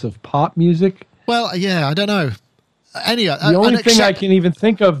process of pop music? Well, yeah, I don't know. The only thing I can even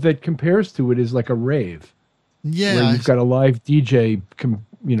think of that compares to it is like a rave. Yeah. Where you've got a live DJ,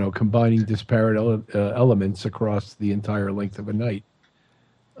 combining disparate elements across the entire length of a night.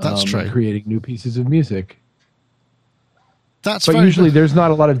 That's true. Creating new pieces of music. But usually there's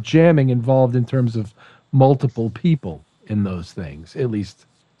not a lot of jamming involved in terms of multiple people in those things, at least.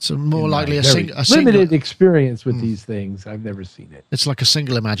 So more likely a limited single experience with these things. I've never seen it. It's like a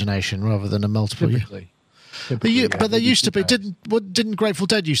single imagination rather than a multiple. Typically, but there used to be didn't Grateful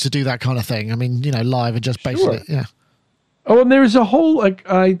Dead used to do that kind of thing? I mean, you know, live and just basically Oh, and there's a whole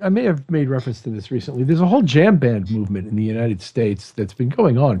I may have made reference to this recently. There's a whole jam band movement in the United States that's been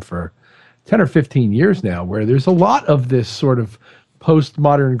going on for 10 or 15 years now, where there's a lot of this sort of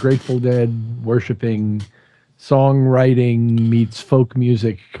postmodern Grateful Dead worshiping, songwriting meets folk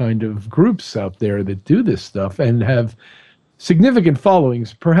music kind of groups out there that do this stuff and have significant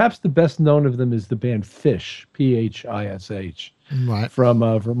followings. Perhaps the best known of them is the band Phish, Phish, right, from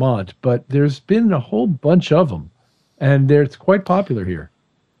Vermont. But there's been a whole bunch of them, and it's quite popular here.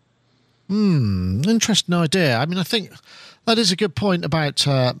 Interesting idea. I mean, I think that is a good point about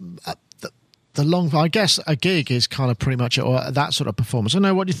the long. I guess a gig is kind of pretty much it, or that sort of performance. I don't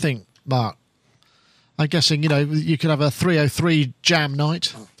know. What do you think, Mark? I'm guessing, you know, you could have a 303 jam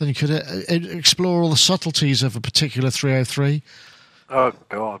night, then you could explore all the subtleties of a particular 303. Oh,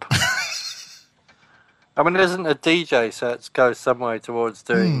 God. I mean, isn't a DJ set goes some way towards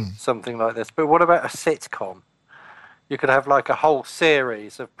doing something like this? But what about a sitcom? You could have like a whole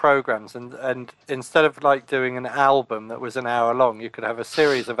series of programs, and instead of like doing an album that was an hour long, you could have a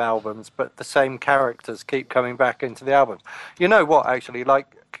series of albums, but the same characters keep coming back into the album. You know what, actually,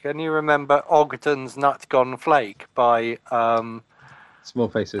 like, can you remember Ogden's Nut Gone Flake by Small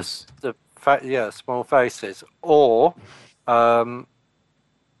Faces? Small Faces. Or Too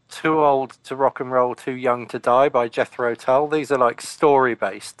Old to Rock and Roll, Too Young to Die by Jethro Tull. These are like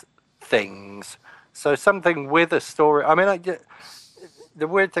story-based things. So something with a story. I mean, the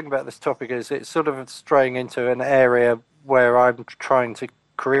weird thing about this topic is it's sort of straying into an area where I'm trying to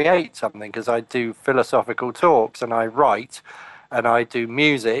create something, because I do philosophical talks and I write and I do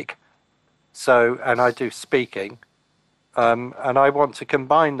music, and I do speaking, and I want to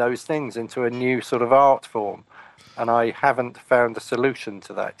combine those things into a new sort of art form, and I haven't found a solution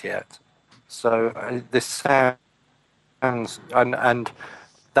to that yet. So this sounds, and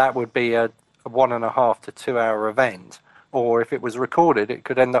that would be a 1.5 to 2 hour event, or if it was recorded, it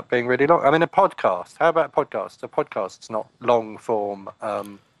could end up being really long. I mean, a podcast. How about a podcast? A podcast's not long form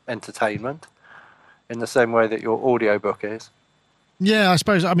entertainment in the same way that your audiobook is. Yeah, I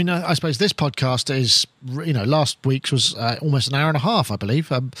suppose. I mean, I suppose this podcast is, you know, last week's was almost an hour and a half, I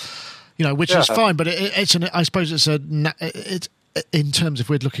believe. You know, which is fine, but I suppose it's in terms of, if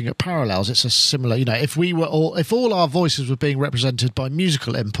we're looking at parallels, it's a similar. You know, if all our voices were being represented by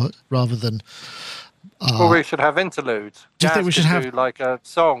musical input rather than. Well, we should have interludes. Do you think we should have like a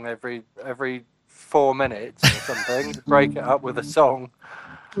song every 4 minutes or something? Break it up with a song.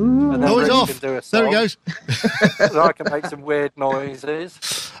 And then he's Rich off. can do a song. There he goes. And I can make some weird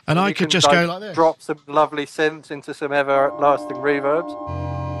noises. And I could just go like this. Drop some lovely synths into some everlasting reverbs.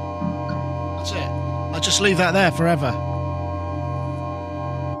 That's it. I'll just leave that there forever.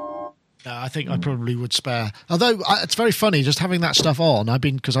 No, I think I probably would spare. Although it's very funny just having that stuff on. I've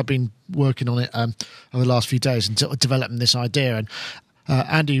been working on it over the last few days and developing this idea. And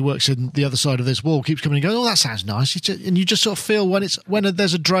Andy, who works in the other side of this wall, keeps coming and going, "Oh, that sounds nice." And you just sort of feel when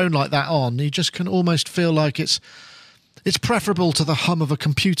there's a drone like that on, you just can almost feel like it's preferable to the hum of a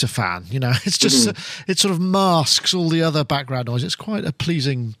computer fan. You know, it's just it sort of masks all the other background noise. It's quite a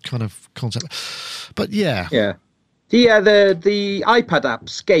pleasing kind of concept. But yeah. The iPad app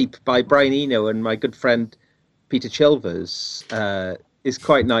Scape by Brian Eno and my good friend Peter Chilvers is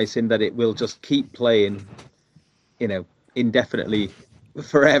quite nice in that it will just keep playing, you know, indefinitely,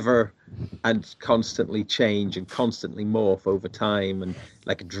 forever, and constantly change and constantly morph over time, and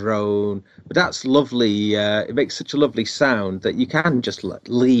like a drone. But that's lovely. It makes such a lovely sound that you can just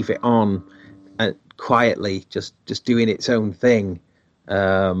leave it on quietly, just doing its own thing.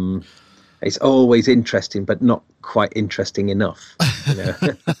 It's always interesting, but not quite interesting enough. You know?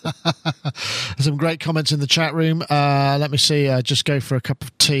 Some great comments in the chat room. Let me see. Just go for a cup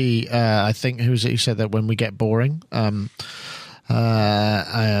of tea. I think, who was it who said that when we get boring?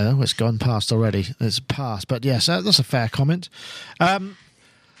 It's gone past already. It's past, but yes, that's a fair comment. But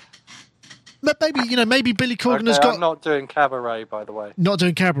maybe Billy Corgan has got. I'm not doing cabaret, by the way. Not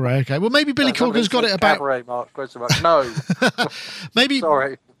doing cabaret. Okay. Well, maybe Billy Corgan's got it about. Cabaret, Mark. No. Maybe.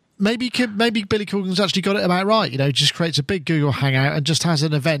 Sorry. Maybe Billy Corgan's actually got it about right. Just creates a big Google Hangout and just has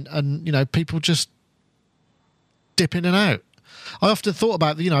an event, and people just dip in and out. I often thought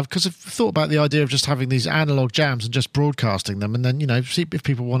about because I've thought about the idea of just having these analog jams and just broadcasting them, and then see if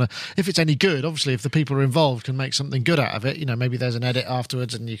people want to, if it's any good. Obviously, if the people are involved can make something good out of it, maybe there's an edit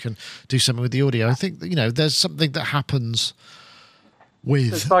afterwards, and you can do something with the audio. I think there's something that happens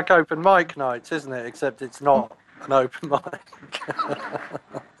with. It's like open mic nights, isn't it? Except it's not an open mic.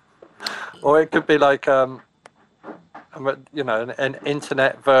 Or it could be like an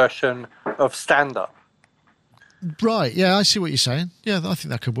internet version of stand-up. Right, yeah, I see what you're saying. Yeah, I think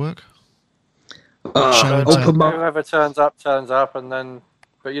that could work. Whoever turns up, and then,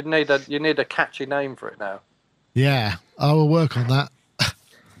 but you need a catchy name for it now. Yeah, I will work on that.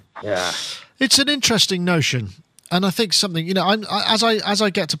 Yeah, it's an interesting notion, and I think something as I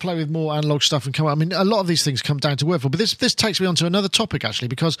get to play with more analog stuff and come out. I mean, a lot of these things come down to workflow, but this takes me on to another topic actually,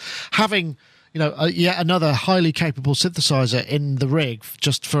 because having yet another highly capable synthesizer in the rig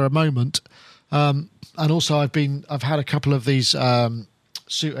just for a moment. And also, I've had a couple of these Tie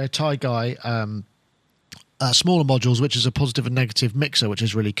Guy smaller modules, which is a positive and negative mixer, which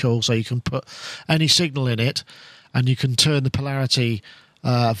is really cool. So you can put any signal in it, and you can turn the polarity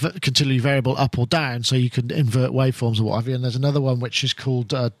continually variable up or down, so you can invert waveforms or what have you. And there's another one which is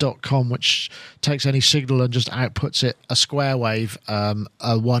called .com, which takes any signal and just outputs it a square wave, 1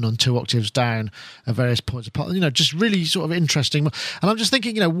 and 2 octaves down at various points apart. Just really sort of interesting. And I'm just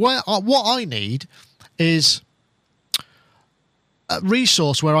thinking, what I need is a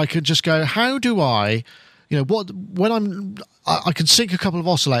resource where I could just go, how do I, I can sync a couple of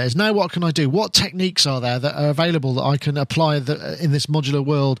oscillators. Now what can I do? What techniques are there that are available that I can apply in this modular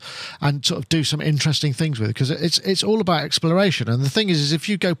world and sort of do some interesting things with? Because it's all about exploration. And the thing is if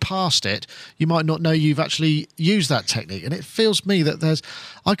you go past it, you might not know you've actually used that technique. And it feels to me that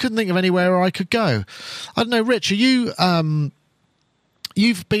I couldn't think of anywhere where I could go. I don't know, Rich, are you...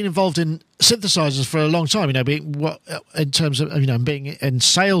 You've been involved in synthesizers for a long time, in terms of being in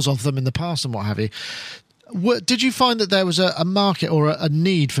sales of them in the past and what have you. Did you find that there was a market or a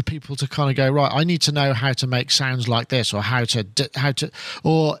need for people to kind of go, right, I need to know how to make sounds like this, or how to,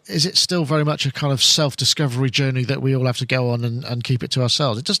 or is it still very much a kind of self-discovery journey that we all have to go on and keep it to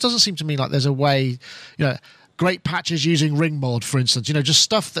ourselves? It just doesn't seem to me like there's a way, great patches using ring mod, for instance, just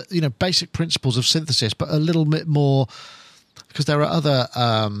stuff that, basic principles of synthesis, but a little bit more. Because there are other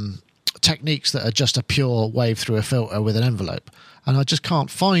techniques that are just a pure wave through a filter with an envelope. And I just can't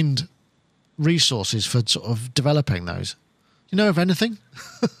find resources for sort of developing those. You know of anything?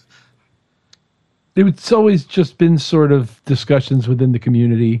 It's always just been sort of discussions within the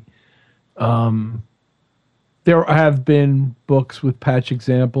community. There have been books with patch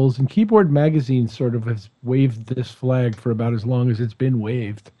examples, and Keyboard Magazine sort of has waved this flag for about as long as it's been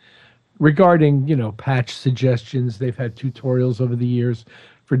waved. Regarding, patch suggestions, they've had tutorials over the years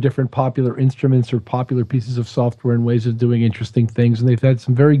for different popular instruments or popular pieces of software and ways of doing interesting things. And they've had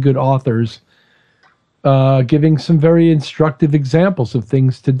some very good authors giving some very instructive examples of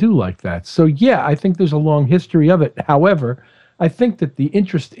things to do like that. So, yeah, I think there's a long history of it. However, I think that the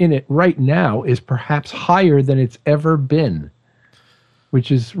interest in it right now is perhaps higher than it's ever been, which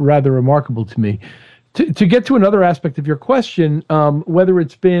is rather remarkable to me. To get to another aspect of your question, whether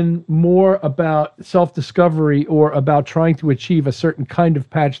it's been more about self-discovery or about trying to achieve a certain kind of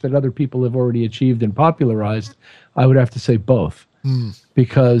patch that other people have already achieved and popularized, I would have to say both.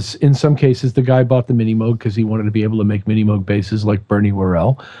 Because in some cases, the guy bought the Minimoog because he wanted to be able to make Minimoog basses like Bernie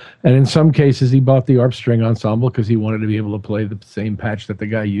Worrell. And in some cases, he bought the ARP String Ensemble because he wanted to be able to play the same patch that the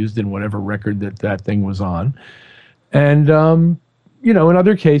guy used in whatever record that thing was on. And... in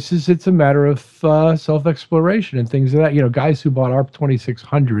other cases, it's a matter of self-exploration and things like that. Guys who bought ARP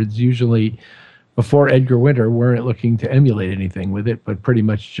 2600s usually before Edgar Winter weren't looking to emulate anything with it, but pretty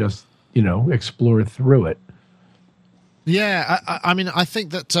much just, explore through it. Yeah, I mean, I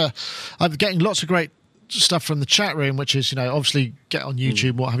think that I'm getting lots of great stuff from the chat room, which is, obviously get on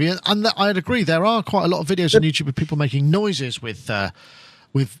YouTube, what have you. And I'd agree, there are quite a lot of videos on YouTube of people making noises with it.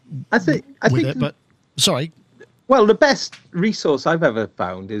 But sorry. Well, the best resource I've ever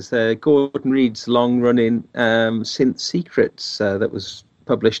found is Gordon Reed's long-running Synth Secrets that was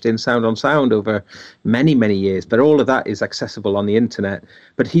published in Sound on Sound over many, many years. But all of that is accessible on the internet.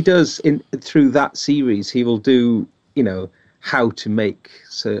 But he does, through that series, he will do, how to make,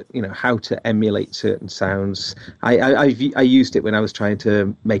 so how to emulate certain sounds. I used it when I was trying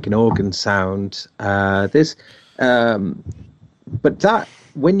to make an organ sound. But that,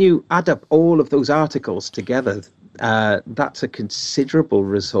 when you add up all of those articles together, that's a considerable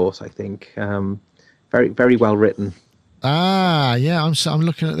resource, I think. Very, very well written. Yeah, I'm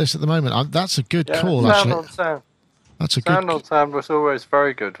looking at this at the moment. That's a good call, actually. Sound on Sound. That's a Sound good. on Sound was always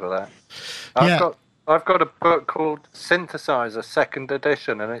very good for that. I've got a book called Synthesizer, second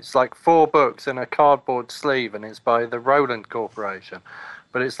edition, and it's like 4 books in a cardboard sleeve, and it's by the Roland Corporation.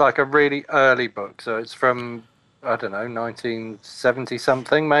 But it's like a really early book, so it's from, I don't know, 1970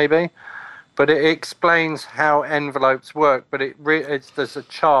 something maybe. But it explains how envelopes work. But there's a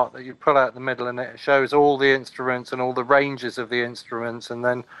chart that you pull out the middle, and it shows all the instruments and all the ranges of the instruments. And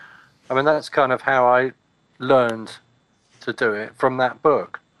then, I mean, that's kind of how I learned to do it, from that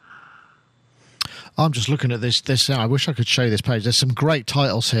book. I'm just looking at this. I wish I could show you this page. There's some great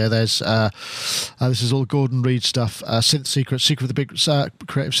titles here. There's this is all Gordon Reed stuff. Synth Secret of the Big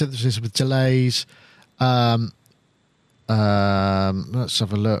Creative Synthesis with Delays. Let's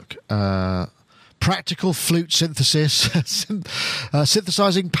have a look. Practical flute synthesis,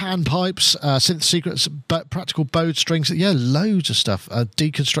 synthesizing pan pipes, synth secrets, practical bowed strings. Yeah, loads of stuff.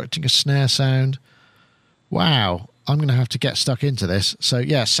 Deconstructing a snare sound. Wow, I'm going to have to get stuck into this. So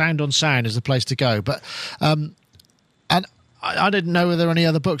yeah, Sound on Sound is the place to go. But and I didn't know whether there were any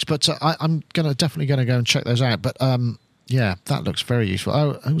other books, but I'm definitely going to go and check those out. But yeah, that looks very useful.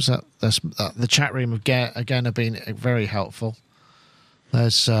 Oh, who's that? The chat room again have been very helpful.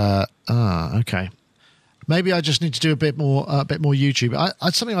 There's okay. Maybe I just need to do a bit more YouTube.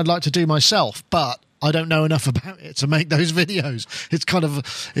 It's something I'd like to do myself, but I don't know enough about it to make those videos.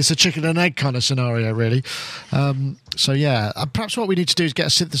 It's a chicken and egg kind of scenario, really. So yeah, perhaps what we need to do is get a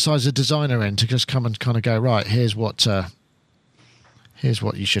synthesizer designer in to just come and kind of go, right, here's what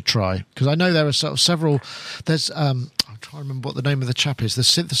you should try, because I know there are sort of several. There's I'm trying to remember what the name of the chap is. The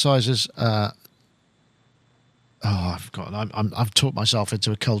synthesizers. I've forgotten. I've talked myself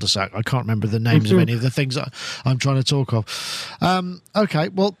into a cul-de-sac. I can't remember the names of any of the things I'm trying to talk of. Okay,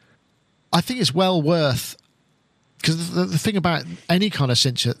 well, I think it's well worth, because the thing about any kind of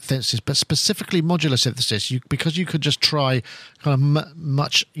synthesis, but specifically modular synthesis, because you could just try kind of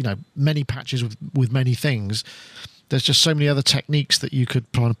many patches with many things. There's just so many other techniques that you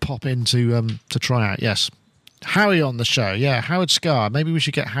could kind of pop into to try out. Yes. Howie on the show. Yeah, Howard Scarr. Maybe we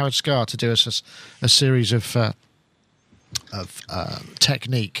should get Howard Scarr to do us a series of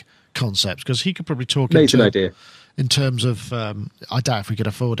technique concepts, because he could probably talk idea. In terms of I doubt if we could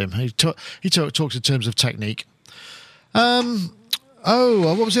afford him. He talks in terms of technique. What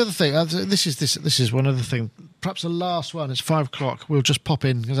was the other thing? This is one other thing. Perhaps the last one. It's 5 o'clock. We'll just pop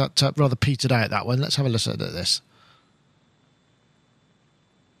in, because that rather petered out, that one. Let's have a listen at this.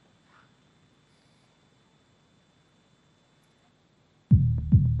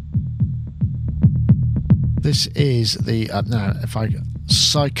 This is the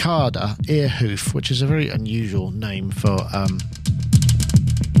Cicada Earhoof, which is a very unusual name for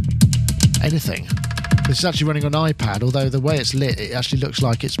anything. This is actually running on iPad, although the way it's lit, it actually looks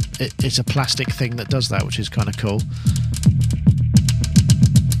like it's a plastic thing that does that, which is kind of cool.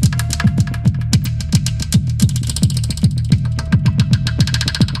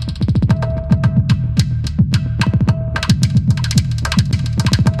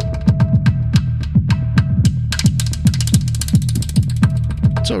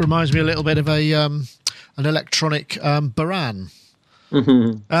 Sort of reminds me a little bit of an electronic Baran.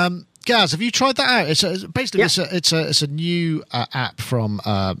 Mm-hmm. Gaz, have you tried that out? It's a new app from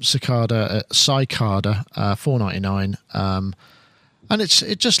Cicada, $4.99, and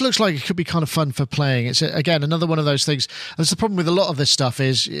it just looks like it could be kind of fun for playing. It's again another one of those things. And the problem with a lot of this stuff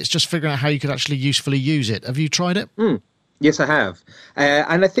is it's just figuring out how you could actually usefully use it. Have you tried it? Yes, I have,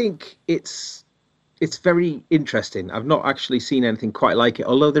 and I think it's very interesting. I've not actually seen anything quite like it,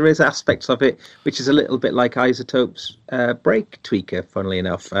 although there is aspects of it which is a little bit like Isotope's break tweaker, funnily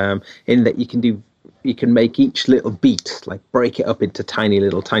enough, in that you can make each little beat, like break it up into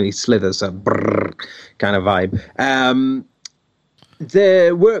tiny slithers, a brrr kind of vibe.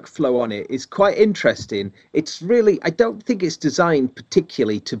 The workflow on it is quite interesting. It's really, I don't think it's designed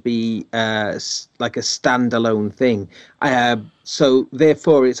particularly to be like a standalone thing. So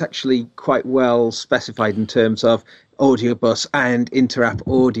therefore, it's actually quite well specified in terms of audio bus and inter-app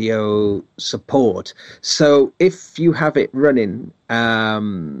audio support. So if you have it running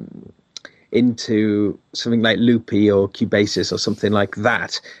into something like Loopy or Cubasis or something like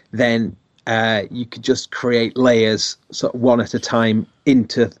that, then you could just create layers sort of one at a time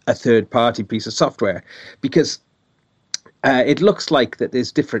into a third-party piece of software, because it looks like that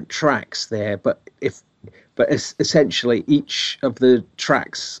there's different tracks there, but essentially each of the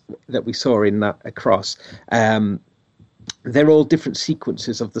tracks that we saw in that across, they're all different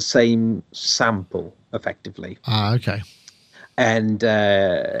sequences of the same sample, effectively. Okay. And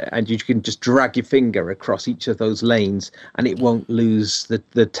you can just drag your finger across each of those lanes, and it won't lose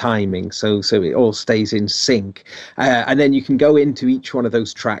the timing. So it all stays in sync. And then you can go into each one of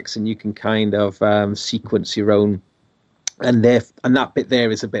those tracks, and you can kind of sequence your own. And that bit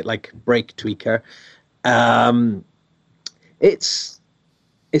there is a bit like Break Tweaker. It's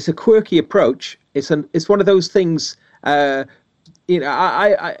a quirky approach. It's one of those things. I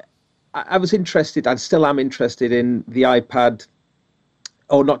was interested, and still am interested in the iPad,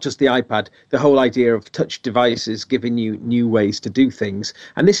 or not just the iPad, the whole idea of touch devices giving you new ways to do things.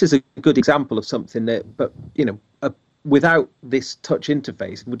 And this is a good example of something that, but without this touch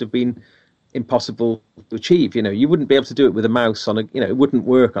interface, it would have been impossible to achieve. You wouldn't be able to do it with a mouse on it wouldn't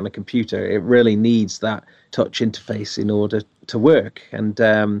work on a computer. It really needs that touch interface in order to work. And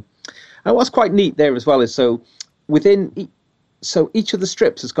what's quite neat there as well is so each of the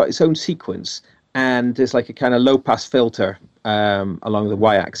strips has got its own sequence, and there's like a kind of low pass filter along the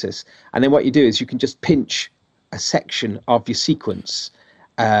y-axis. And then what you do is you can just pinch a section of your sequence,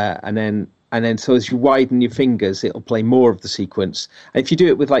 and then so as you widen your fingers, it'll play more of the sequence. And if you do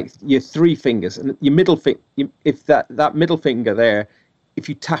it with like your 3 fingers and your middle finger, if that middle finger there, if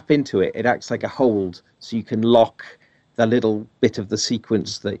you tap into it, it acts like a hold, so you can lock the little bit of the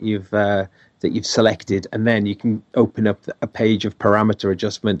sequence that you've selected, and then you can open up a page of parameter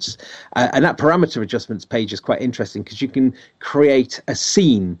adjustments. And that parameter adjustments page is quite interesting because you can create a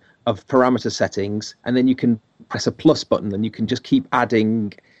scene of parameter settings, and then you can press a plus button, and you can just keep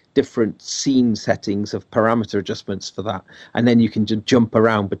adding different scene settings of parameter adjustments for that, and then you can just jump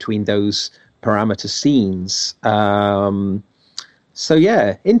around between those parameter scenes. So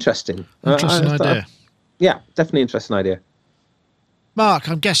yeah, interesting. Interesting idea. Yeah, definitely interesting idea. Mark,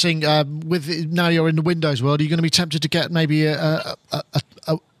 I'm guessing now you're in the Windows world, are you going to be tempted to get maybe a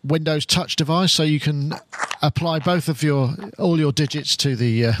Windows Touch device so you can apply both of all your digits to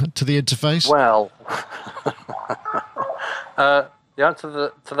the interface? Well, the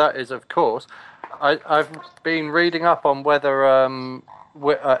answer to that is, of course. I've been reading up on whether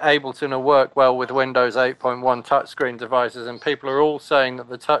Ableton will work well with Windows 8.1 touchscreen devices, and people are all saying that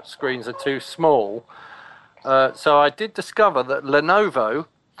the touchscreens are too small. So I did discover that Lenovo,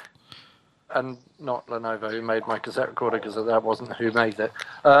 and not Lenovo who made my cassette recorder because that wasn't who made it,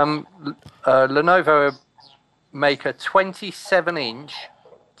 Lenovo make a 27-inch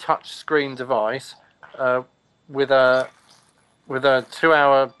touchscreen device with a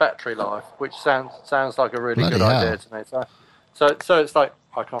 2-hour battery life, which sounds like a really good idea to me. So it's like,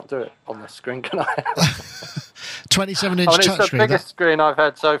 I can't do it on this screen, can I? 27-inch touchscreen. It's the biggest screen I've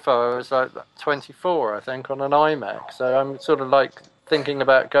had so far was like 24, I think, on an iMac. So I'm sort of like thinking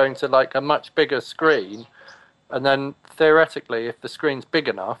about going to like a much bigger screen, and then theoretically, if the screen's big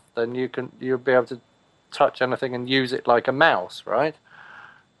enough, then you'll be able to touch anything and use it like a mouse, right?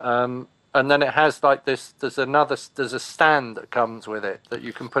 And then it has like this. There's a stand that comes with it that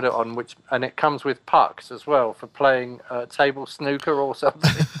you can put it on, and it comes with pucks as well for playing table snooker or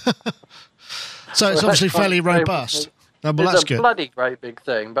something. So it's obviously fairly robust. Well, that's good. It's a bloody great big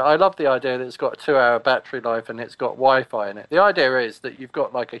thing, but I love the idea that it's got a 2-hour battery life and it's got Wi-Fi in it. The idea is that you've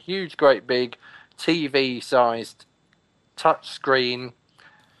got like a huge, great big TV-sized touch screen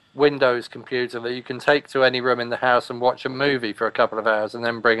Windows computer that you can take to any room in the house and watch a movie for a couple of hours and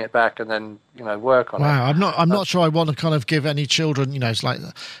then bring it back and then work on it. Wow, I'm not sure I want to kind of give any children, it's like,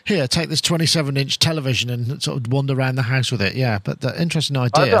 here, take this 27-inch television and sort of wander around the house with it. Yeah, but interesting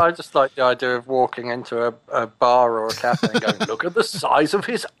idea. I just like the idea of walking into a bar or a cafe and going, look at the size of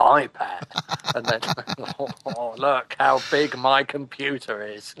his iPad, and then oh, look how big my computer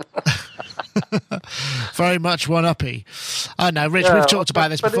is. Very much one-uppy. I know, Rich, we've talked about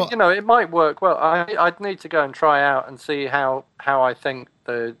this before. It might work well. I'd need to go and try out and see how I think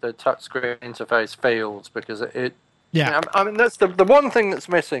the touchscreen interface feels, because it. Yeah. I mean, that's the one thing that's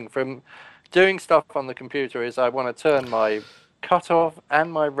missing from doing stuff on the computer is I want to turn my cutoff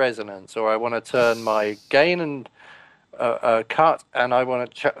and my resonance, or I want to turn my gain and cut, and I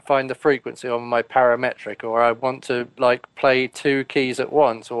want to find the frequency on my parametric, or I want to like play 2 keys at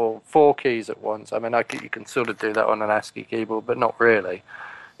once or 4 keys at once. I mean, you can sort of do that on an ASCII keyboard, but not really.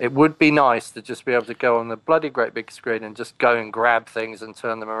 It would be nice to just be able to go on the bloody great big screen and just go and grab things and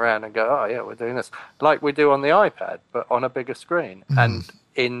turn them around and go, oh yeah, we're doing this like we do on the iPad, but on a bigger screen and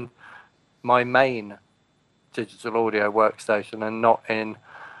in my main digital audio workstation, and not in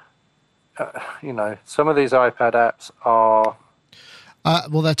some of these iPad apps are.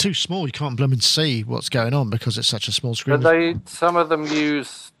 Well, they're too small. You can't blooming see what's going on because it's such a small screen. But some of them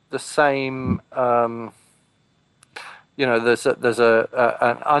use the same. There's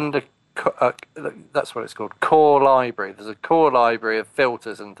an under. That's what it's called, core library. There's a core library of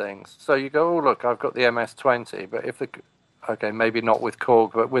filters and things. So you go, oh look, I've got the MS-20, but maybe not with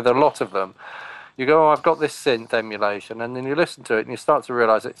Korg, but with a lot of them, you go, oh, I've got this synth emulation, and then you listen to it and you start to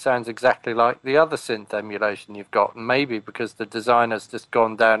realize it sounds exactly like the other synth emulation you've got. And maybe because the designer's just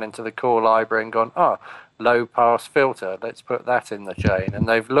gone down into the core library and gone, oh, low pass filter, let's put that in the chain. And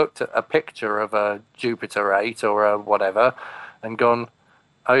they've looked at a picture of a Jupiter 8 or a whatever and gone,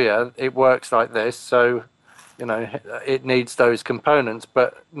 oh yeah, it works like this, so it needs those components,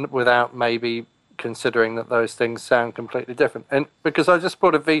 but without maybe considering that those things sound completely different. And because I just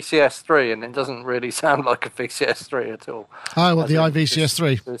bought a VCS3 and it doesn't really sound like a VCS3 at all. Oh, what, the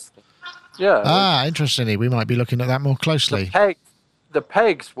iVCS3? Yeah. Interestingly, we might be looking at that more closely. The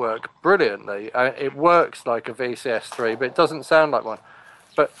pegs work brilliantly. It works like a VCS3, but it doesn't sound like one.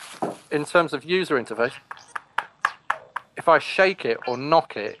 But in terms of user interface, if I shake it or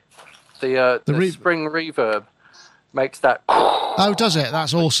knock it, the spring reverb makes that. Oh, does it?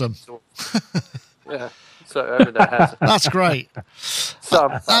 That's awesome. Yeah, so everything has. That's great.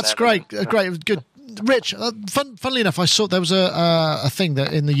 That's great. Great, good. Rich, funnily enough, I saw there was a thing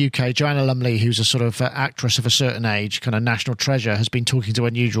that in the UK, Joanna Lumley, who's a sort of actress of a certain age, kind of national treasure, has been talking to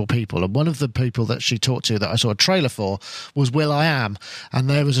unusual people. And one of the people that she talked to that I saw a trailer for was Will.i.am. And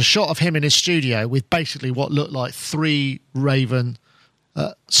there was a shot of him in his studio with basically what looked like 3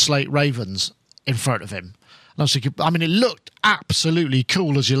 slate ravens in front of him. And I was thinking, I mean, it looked absolutely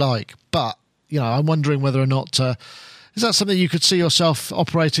cool as you like. But, I'm wondering whether or not, is that something you could see yourself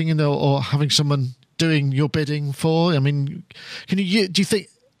operating in or having someone doing your bidding for? I mean, do you think?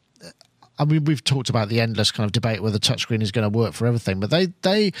 I mean, we've talked about the endless kind of debate whether touchscreen is going to work for everything, but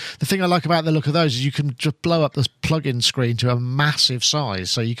the thing I like about the look of those is you can just blow up this plug-in screen to a massive size,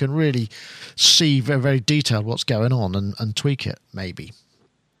 so you can really see very, very detailed what's going on and tweak it. Maybe.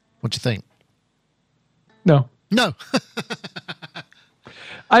 What do you think? No.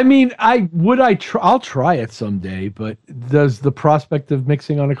 I mean, I'll try it someday, but does the prospect of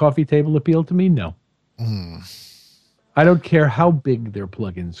mixing on a coffee table appeal to me? No. I don't care how big their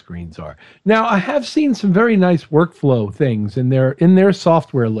plug-in screens are. Now, I have seen some very nice workflow things in their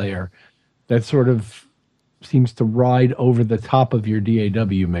software layer that sort of seems to ride over the top of your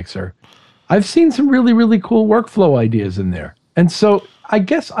DAW mixer. I've seen some really, really cool workflow ideas in there. And so I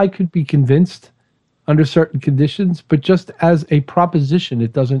guess I could be convinced under certain conditions, but just as a proposition,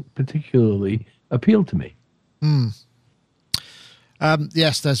 it doesn't particularly appeal to me.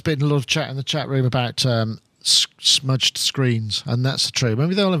 Yes, there's been a lot of chat in the chat room about smudged screens, and that's true.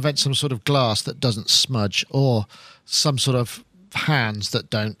 Maybe they'll invent some sort of glass that doesn't smudge, or some sort of hands that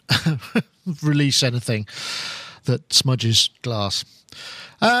don't release anything that smudges glass.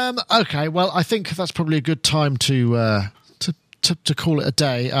 Okay, well, I think that's probably a good time to call it a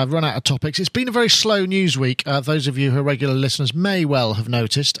day. I've run out of topics. It's been a very slow news week. Those of you who are regular listeners may well have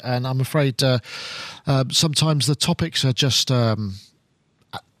noticed, and I'm afraid sometimes the topics are just...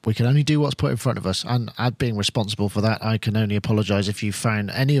 we can only do what's put in front of us, and being responsible for that, I can only apologise if you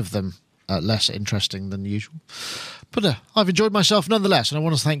found any of them less interesting than usual. But I've enjoyed myself nonetheless, and I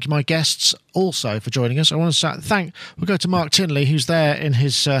want to thank my guests also for joining us. I want to we'll go to Mark Tinley, who's there in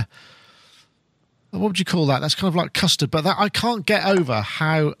his... what would you call that? That's kind of like custard, but I can't get over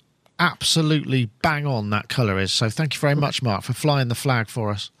how absolutely bang on that colour is. So thank you very much, Mark, for flying the flag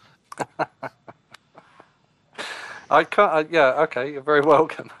for us. I can't. Okay, you're very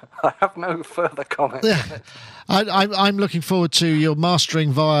welcome. I have no further comment. Yeah, I'm looking forward to your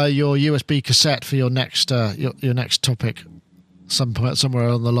mastering via your USB cassette for your next your next topic, somewhere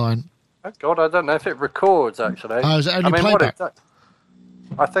on the line. Oh God, I don't know if it records actually. Oh, is it only playback?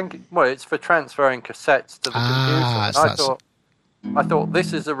 I think, it's for transferring cassettes to the computer. I thought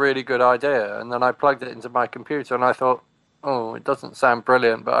this is a really good idea, and then I plugged it into my computer, and I thought, oh, it doesn't sound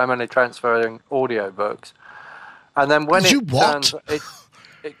brilliant, but I'm only transferring audiobooks. And then when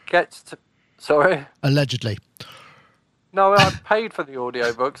it gets to... Sorry? Allegedly. No, I paid for the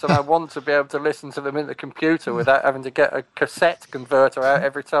audiobooks, and I want to be able to listen to them in the computer without having to get a cassette converter out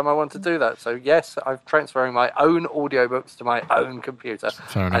every time I want to do that. So, yes, I'm transferring my own audiobooks to my own computer.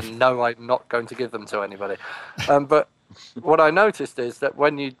 Fair enough. And no, I'm not going to give them to anybody. But what I noticed is that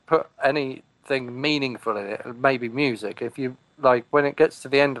when you put anything meaningful in it, maybe music, if you like when it gets to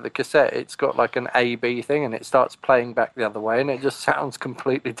the end of the cassette, it's got like an A/B thing, and it starts playing back the other way, and it just sounds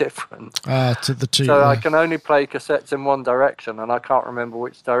completely different. To the two. So I can only play cassettes in one direction, and I can't remember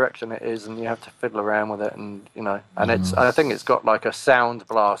which direction it is, and you have to fiddle around with it, and I think it's got like a Sound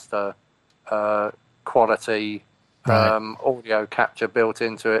Blaster quality audio capture built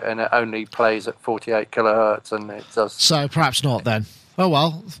into it, and it only plays at 48 kilohertz, and it does. So perhaps not then. Oh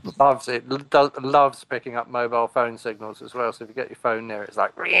well. Loves it. Loves picking up mobile phone signals as well. So if you get your phone near it, it's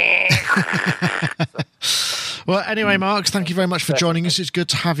like. Well, anyway, Mark, thank you very much for joining us. It's good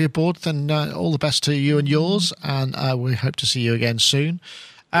to have you aboard. Then all the best to you and yours, and we hope to see you again soon.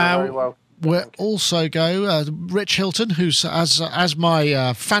 Very well. We'll also go Rich Hilton, who's as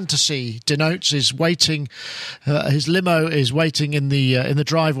my fantasy denotes, is waiting. His limo is waiting in the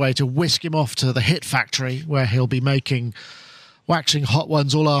driveway to whisk him off to the Hit Factory, where he'll be waxing hot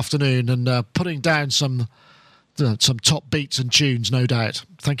ones all afternoon and putting down some top beats and tunes, no doubt.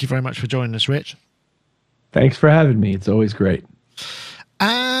 Thank you very much for joining us, Rich. Thanks for having me. It's always great.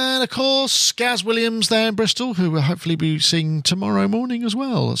 And, of course, Gaz Williams there in Bristol, who will hopefully be seeing tomorrow morning as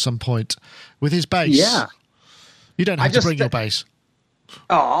well at some point with his bass. Yeah. You don't have to bring your bass.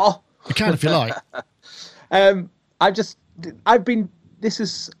 Oh. You can if you like. I'm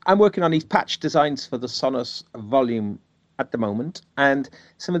working on these patch designs for the Sonos volume at the moment, and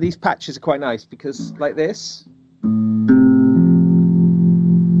some of these patches are quite nice because, like this.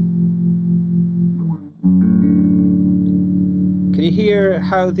 Can you hear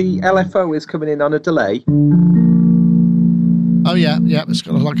how the LFO is coming in on a delay? Oh, yeah, it's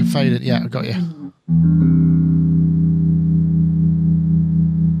got like a faded. Yeah, I got you.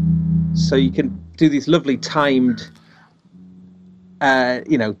 So you can do these lovely timed,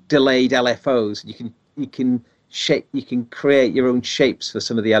 delayed LFOs. You can create your own shapes for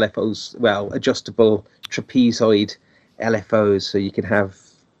some of the LFOs. Well, adjustable trapezoid LFOs, so you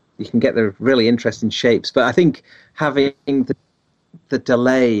can get the really interesting shapes. But I think having the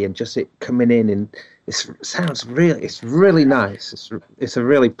delay and just it coming in, and it's really nice. It's a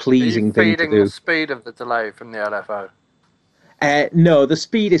really pleasing thing to do. Feeding the speed of the delay from the LFO. No, the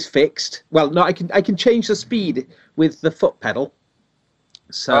speed is fixed. Well, no, I can change the speed with the foot pedal.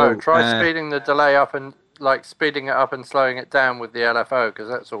 So try speeding the delay up and speeding it up and slowing it down with the LFO, because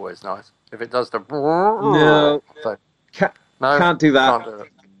that's always nice. If it does the no, can't do that. Can't do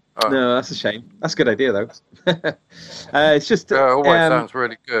it. Oh. No, that's a shame. That's a good idea though. It's just it always sounds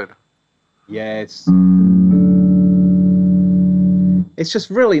really good. Yeah, it's just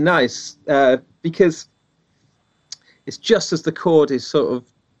really nice because it's just as the chord is sort of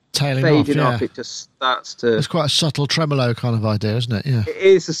tailing fading off, off, it just starts to. It's quite a subtle tremolo kind of idea, isn't it? Yeah, it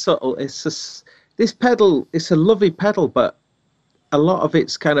is a subtle. This pedal. It's a lovely pedal, but a lot of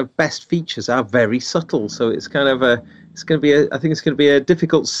its kind of best features are very subtle. So it's kind of I think it's going to be a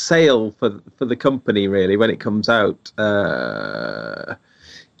difficult sale for the company really when it comes out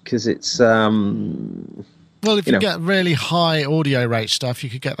because it's. Well, if you get really high audio rate stuff, you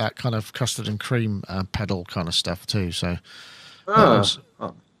could get that kind of custard and cream pedal kind of stuff too. So, I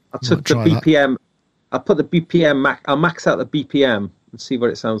took the BPM. I'll put the BPM. I'll max out the BPM and see what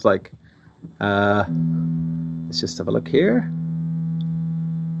it sounds like. Let's just have a look here.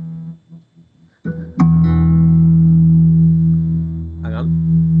 Hang on.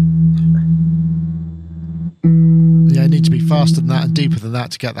 Yeah, it needs to be faster than that and deeper than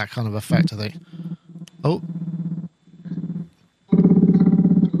that to get that kind of effect, I think. Oh.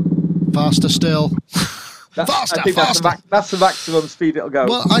 Faster still. Faster. That's the maximum speed it'll go.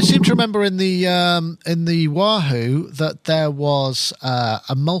 Well, I seem to remember in the Wahoo that there was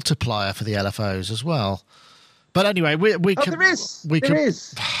a multiplier for the LFOs as well. But anyway, we can. There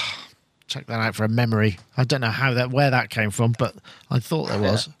is. Check that out for a memory. I don't know where that came from, but I thought there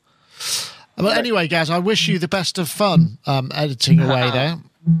was. But anyway, Gaz, I wish you the best of fun editing away there.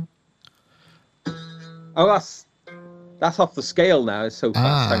 Oh, that's off the scale now. It's so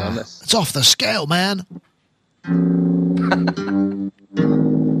fast. Hang on, it's off the scale, man.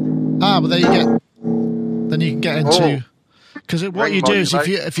 But there you get. Then you can get into because what you do is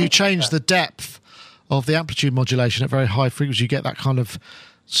if you change the depth of the amplitude modulation at very high frequency, you get that kind of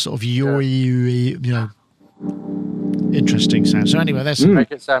sort of interesting sound. So anyway, there's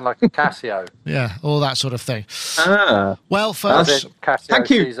make it sound like a Casio. Yeah, all that sort of thing. Well, folks, thank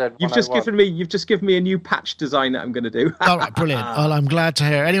you. You've just given me a new patch design that I'm going to do. All right, brilliant. Well, I'm glad to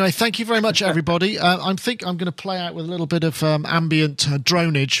hear. Anyway, thank you very much, everybody. I think I'm going to play out with a little bit of ambient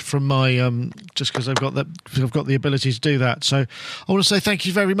dronage from my just because I've got the ability to do that. So I want to say thank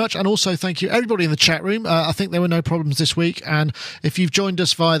you very much, and also thank you everybody in the chat room. I think there were no problems this week, and if you've joined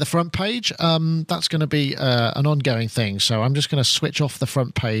us via the front page, that's going to be an ongoing thing. things. So I'm just going to switch off the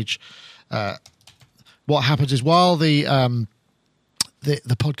front page. What happens is while the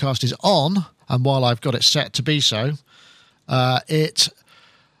podcast is on, and while I've got it set to be so, it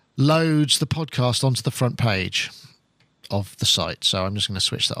loads the podcast onto the front page of the site. So I'm just going to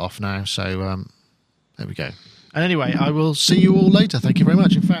switch that off now. So there we go. And anyway, I will see you all later. Thank you very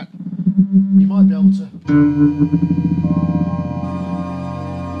much. In fact, you might be able to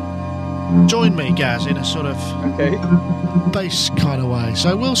join me, Gaz, in a sort of bass kind of way.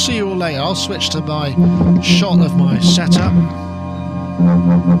 So we'll see you all later. I'll switch to my shot of my setup.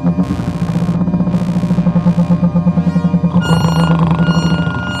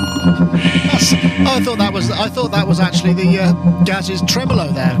 I thought that was actually the Gaz's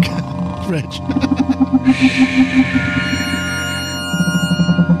tremolo there, Rich.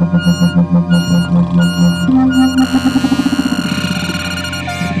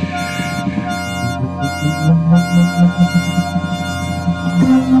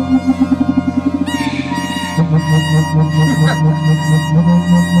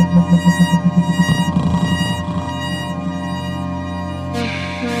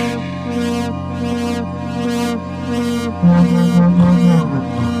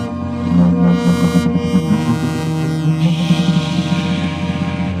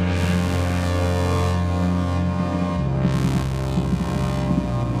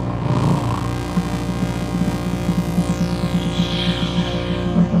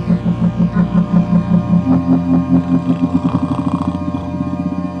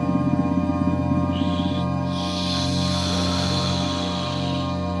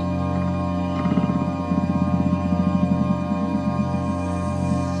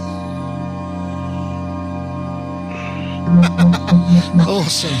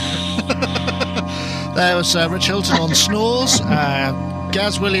 Awesome. There was Rich Hilton on snores,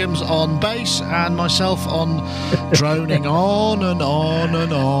 Gaz Williams on bass, and myself on droning on and on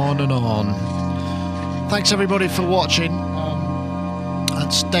and on and on. Thanks everybody for watching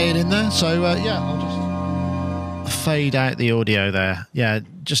and staying in there. So I'll just fade out the audio there. Yeah,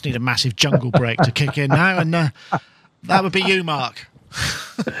 just need a massive jungle break to kick in now, and that would be you, Mark.